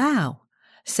say, wow.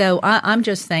 So I'm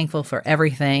just thankful for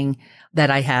everything that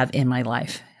I have in my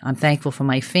life. I'm thankful for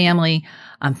my family.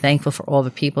 I'm thankful for all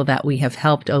the people that we have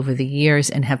helped over the years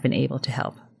and have been able to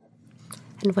help.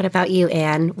 And what about you,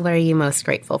 Ann? What are you most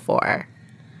grateful for?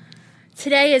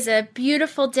 Today is a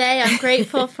beautiful day. I'm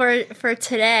grateful for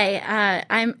today.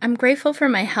 I'm grateful for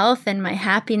my health and my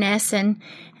happiness and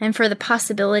for the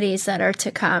possibilities that are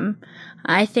to come.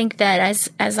 I think that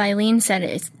as Eileen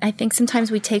said, I think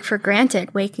sometimes we take for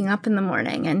granted waking up in the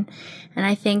morning, and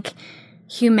I think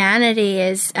humanity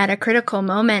is at a critical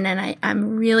moment, and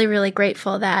I'm really, really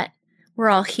grateful that we're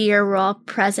all here, we're all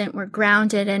present, we're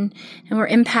grounded, and we're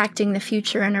impacting the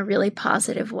future in a really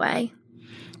positive way.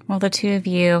 Well, the two of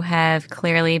you have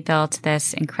clearly built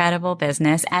this incredible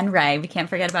business, and Ray, we can't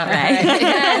forget about Ray.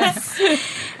 Yes.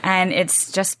 And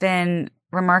it's just been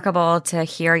remarkable to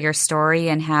hear your story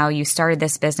and how you started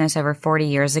this business over 40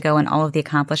 years ago and all of the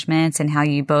accomplishments and how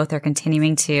you both are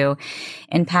continuing to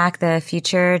impact the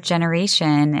future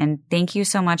generation. And thank you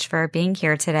so much for being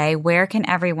here today. Where can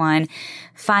everyone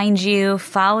find you,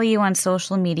 follow you on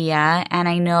social media? And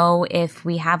I know if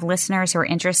we have listeners who are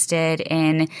interested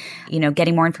in,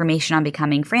 getting more information on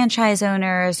becoming franchise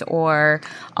owners or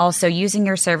also using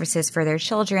your services for their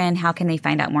children, how can they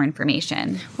find out more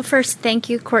information? Well, first, thank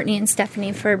you, Courtney and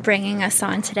Stephanie, for bringing us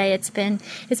on today. It's been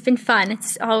fun.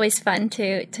 It's always fun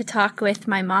to talk with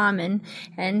my mom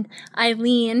and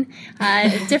Eileen,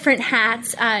 different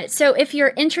hats. So if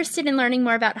you're interested in learning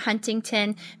more about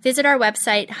Huntington, visit our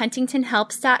website,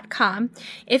 huntingtonhelps.com.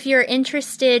 If you're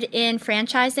interested in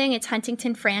franchising, it's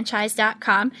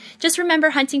huntingtonfranchise.com. Just remember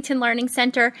Huntington Learning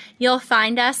Center. You'll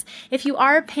find us. If you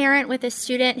are a parent with a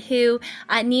student who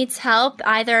needs help,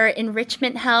 either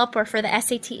enrichment help or for the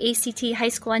SAT, ACT, high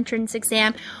school entrance exam,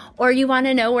 or you want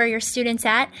to know where your student's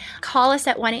at, call us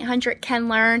at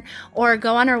 1-800-CAN-LEARN or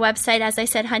go on our website, as I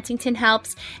said, Huntington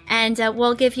Helps, and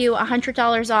we'll give you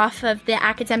 $100 off of the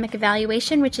academic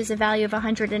evaluation, which is a value of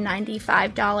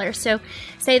 $195. So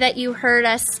say that you heard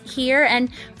us here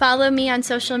and follow me on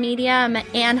social media. I'm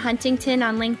Ann Huntington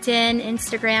on LinkedIn,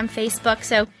 Instagram, Facebook.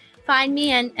 So find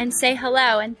me and say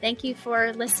hello, and thank you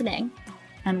for listening.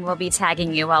 And we'll be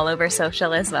tagging you all over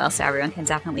social as well, so everyone can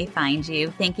definitely find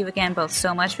you. Thank you again both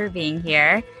so much for being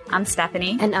here. I'm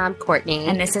Stephanie. And I'm Courtney.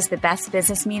 And this is the best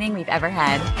business meeting we've ever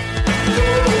had.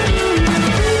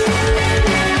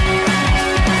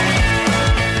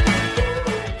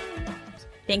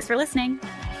 Thanks for listening.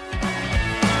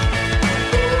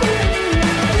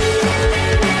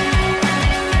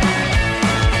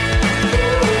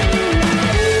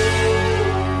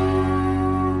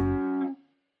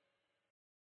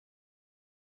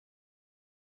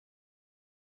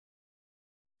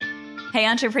 Hey,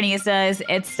 Entrepreneuristas,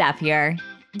 it's Steph here.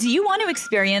 Do you want to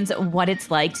experience what it's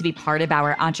like to be part of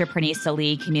our Entreprenista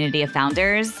League community of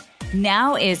founders?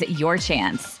 Now is your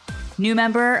chance. New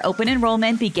member open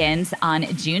enrollment begins on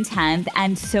June 10th,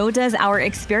 and so does our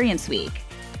Experience Week.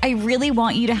 I really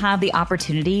want you to have the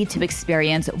opportunity to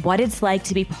experience what it's like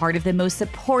to be part of the most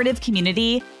supportive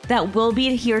community that will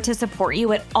be here to support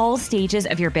you at all stages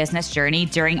of your business journey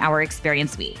during our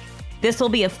Experience Week. This will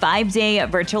be a 5-day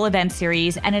virtual event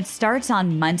series, and it starts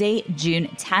on Monday, June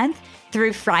 10th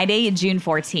through Friday, June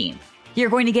 14th. You're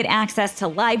going to get access to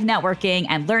live networking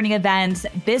and learning events,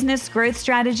 business growth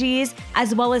strategies,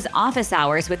 as well as office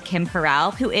hours with Kim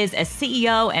Perrell, who is a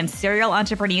CEO and serial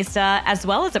entrepreneurista, as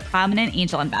well as a prominent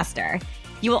angel investor.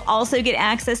 You will also get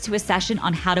access to a session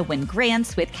on how to win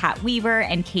grants with Kat Weaver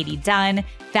and Katie Dunn,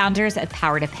 founders of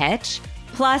Power to Pitch.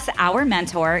 Plus, our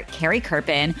mentor, Carrie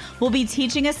Kirpin, will be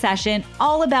teaching a session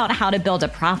all about how to build a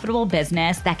profitable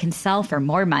business that can sell for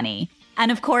more money.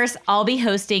 And of course, I'll be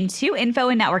hosting 2 info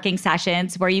and networking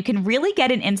sessions where you can really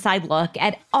get an inside look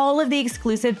at all of the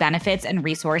exclusive benefits and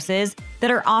resources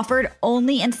that are offered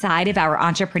only inside of our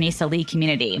Entreprenista League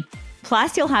community.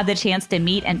 Plus, you'll have the chance to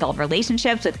meet and build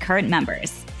relationships with current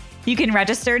members. You can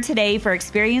register today for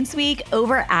Experience Week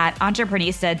over at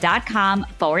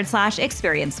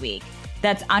entreprenista.com/Experience Week.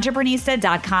 That's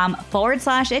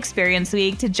entreprenista.com/Experience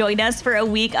Week to join us for a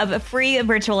week of free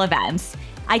virtual events.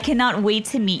 I cannot wait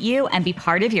to meet you and be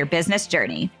part of your business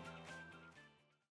journey.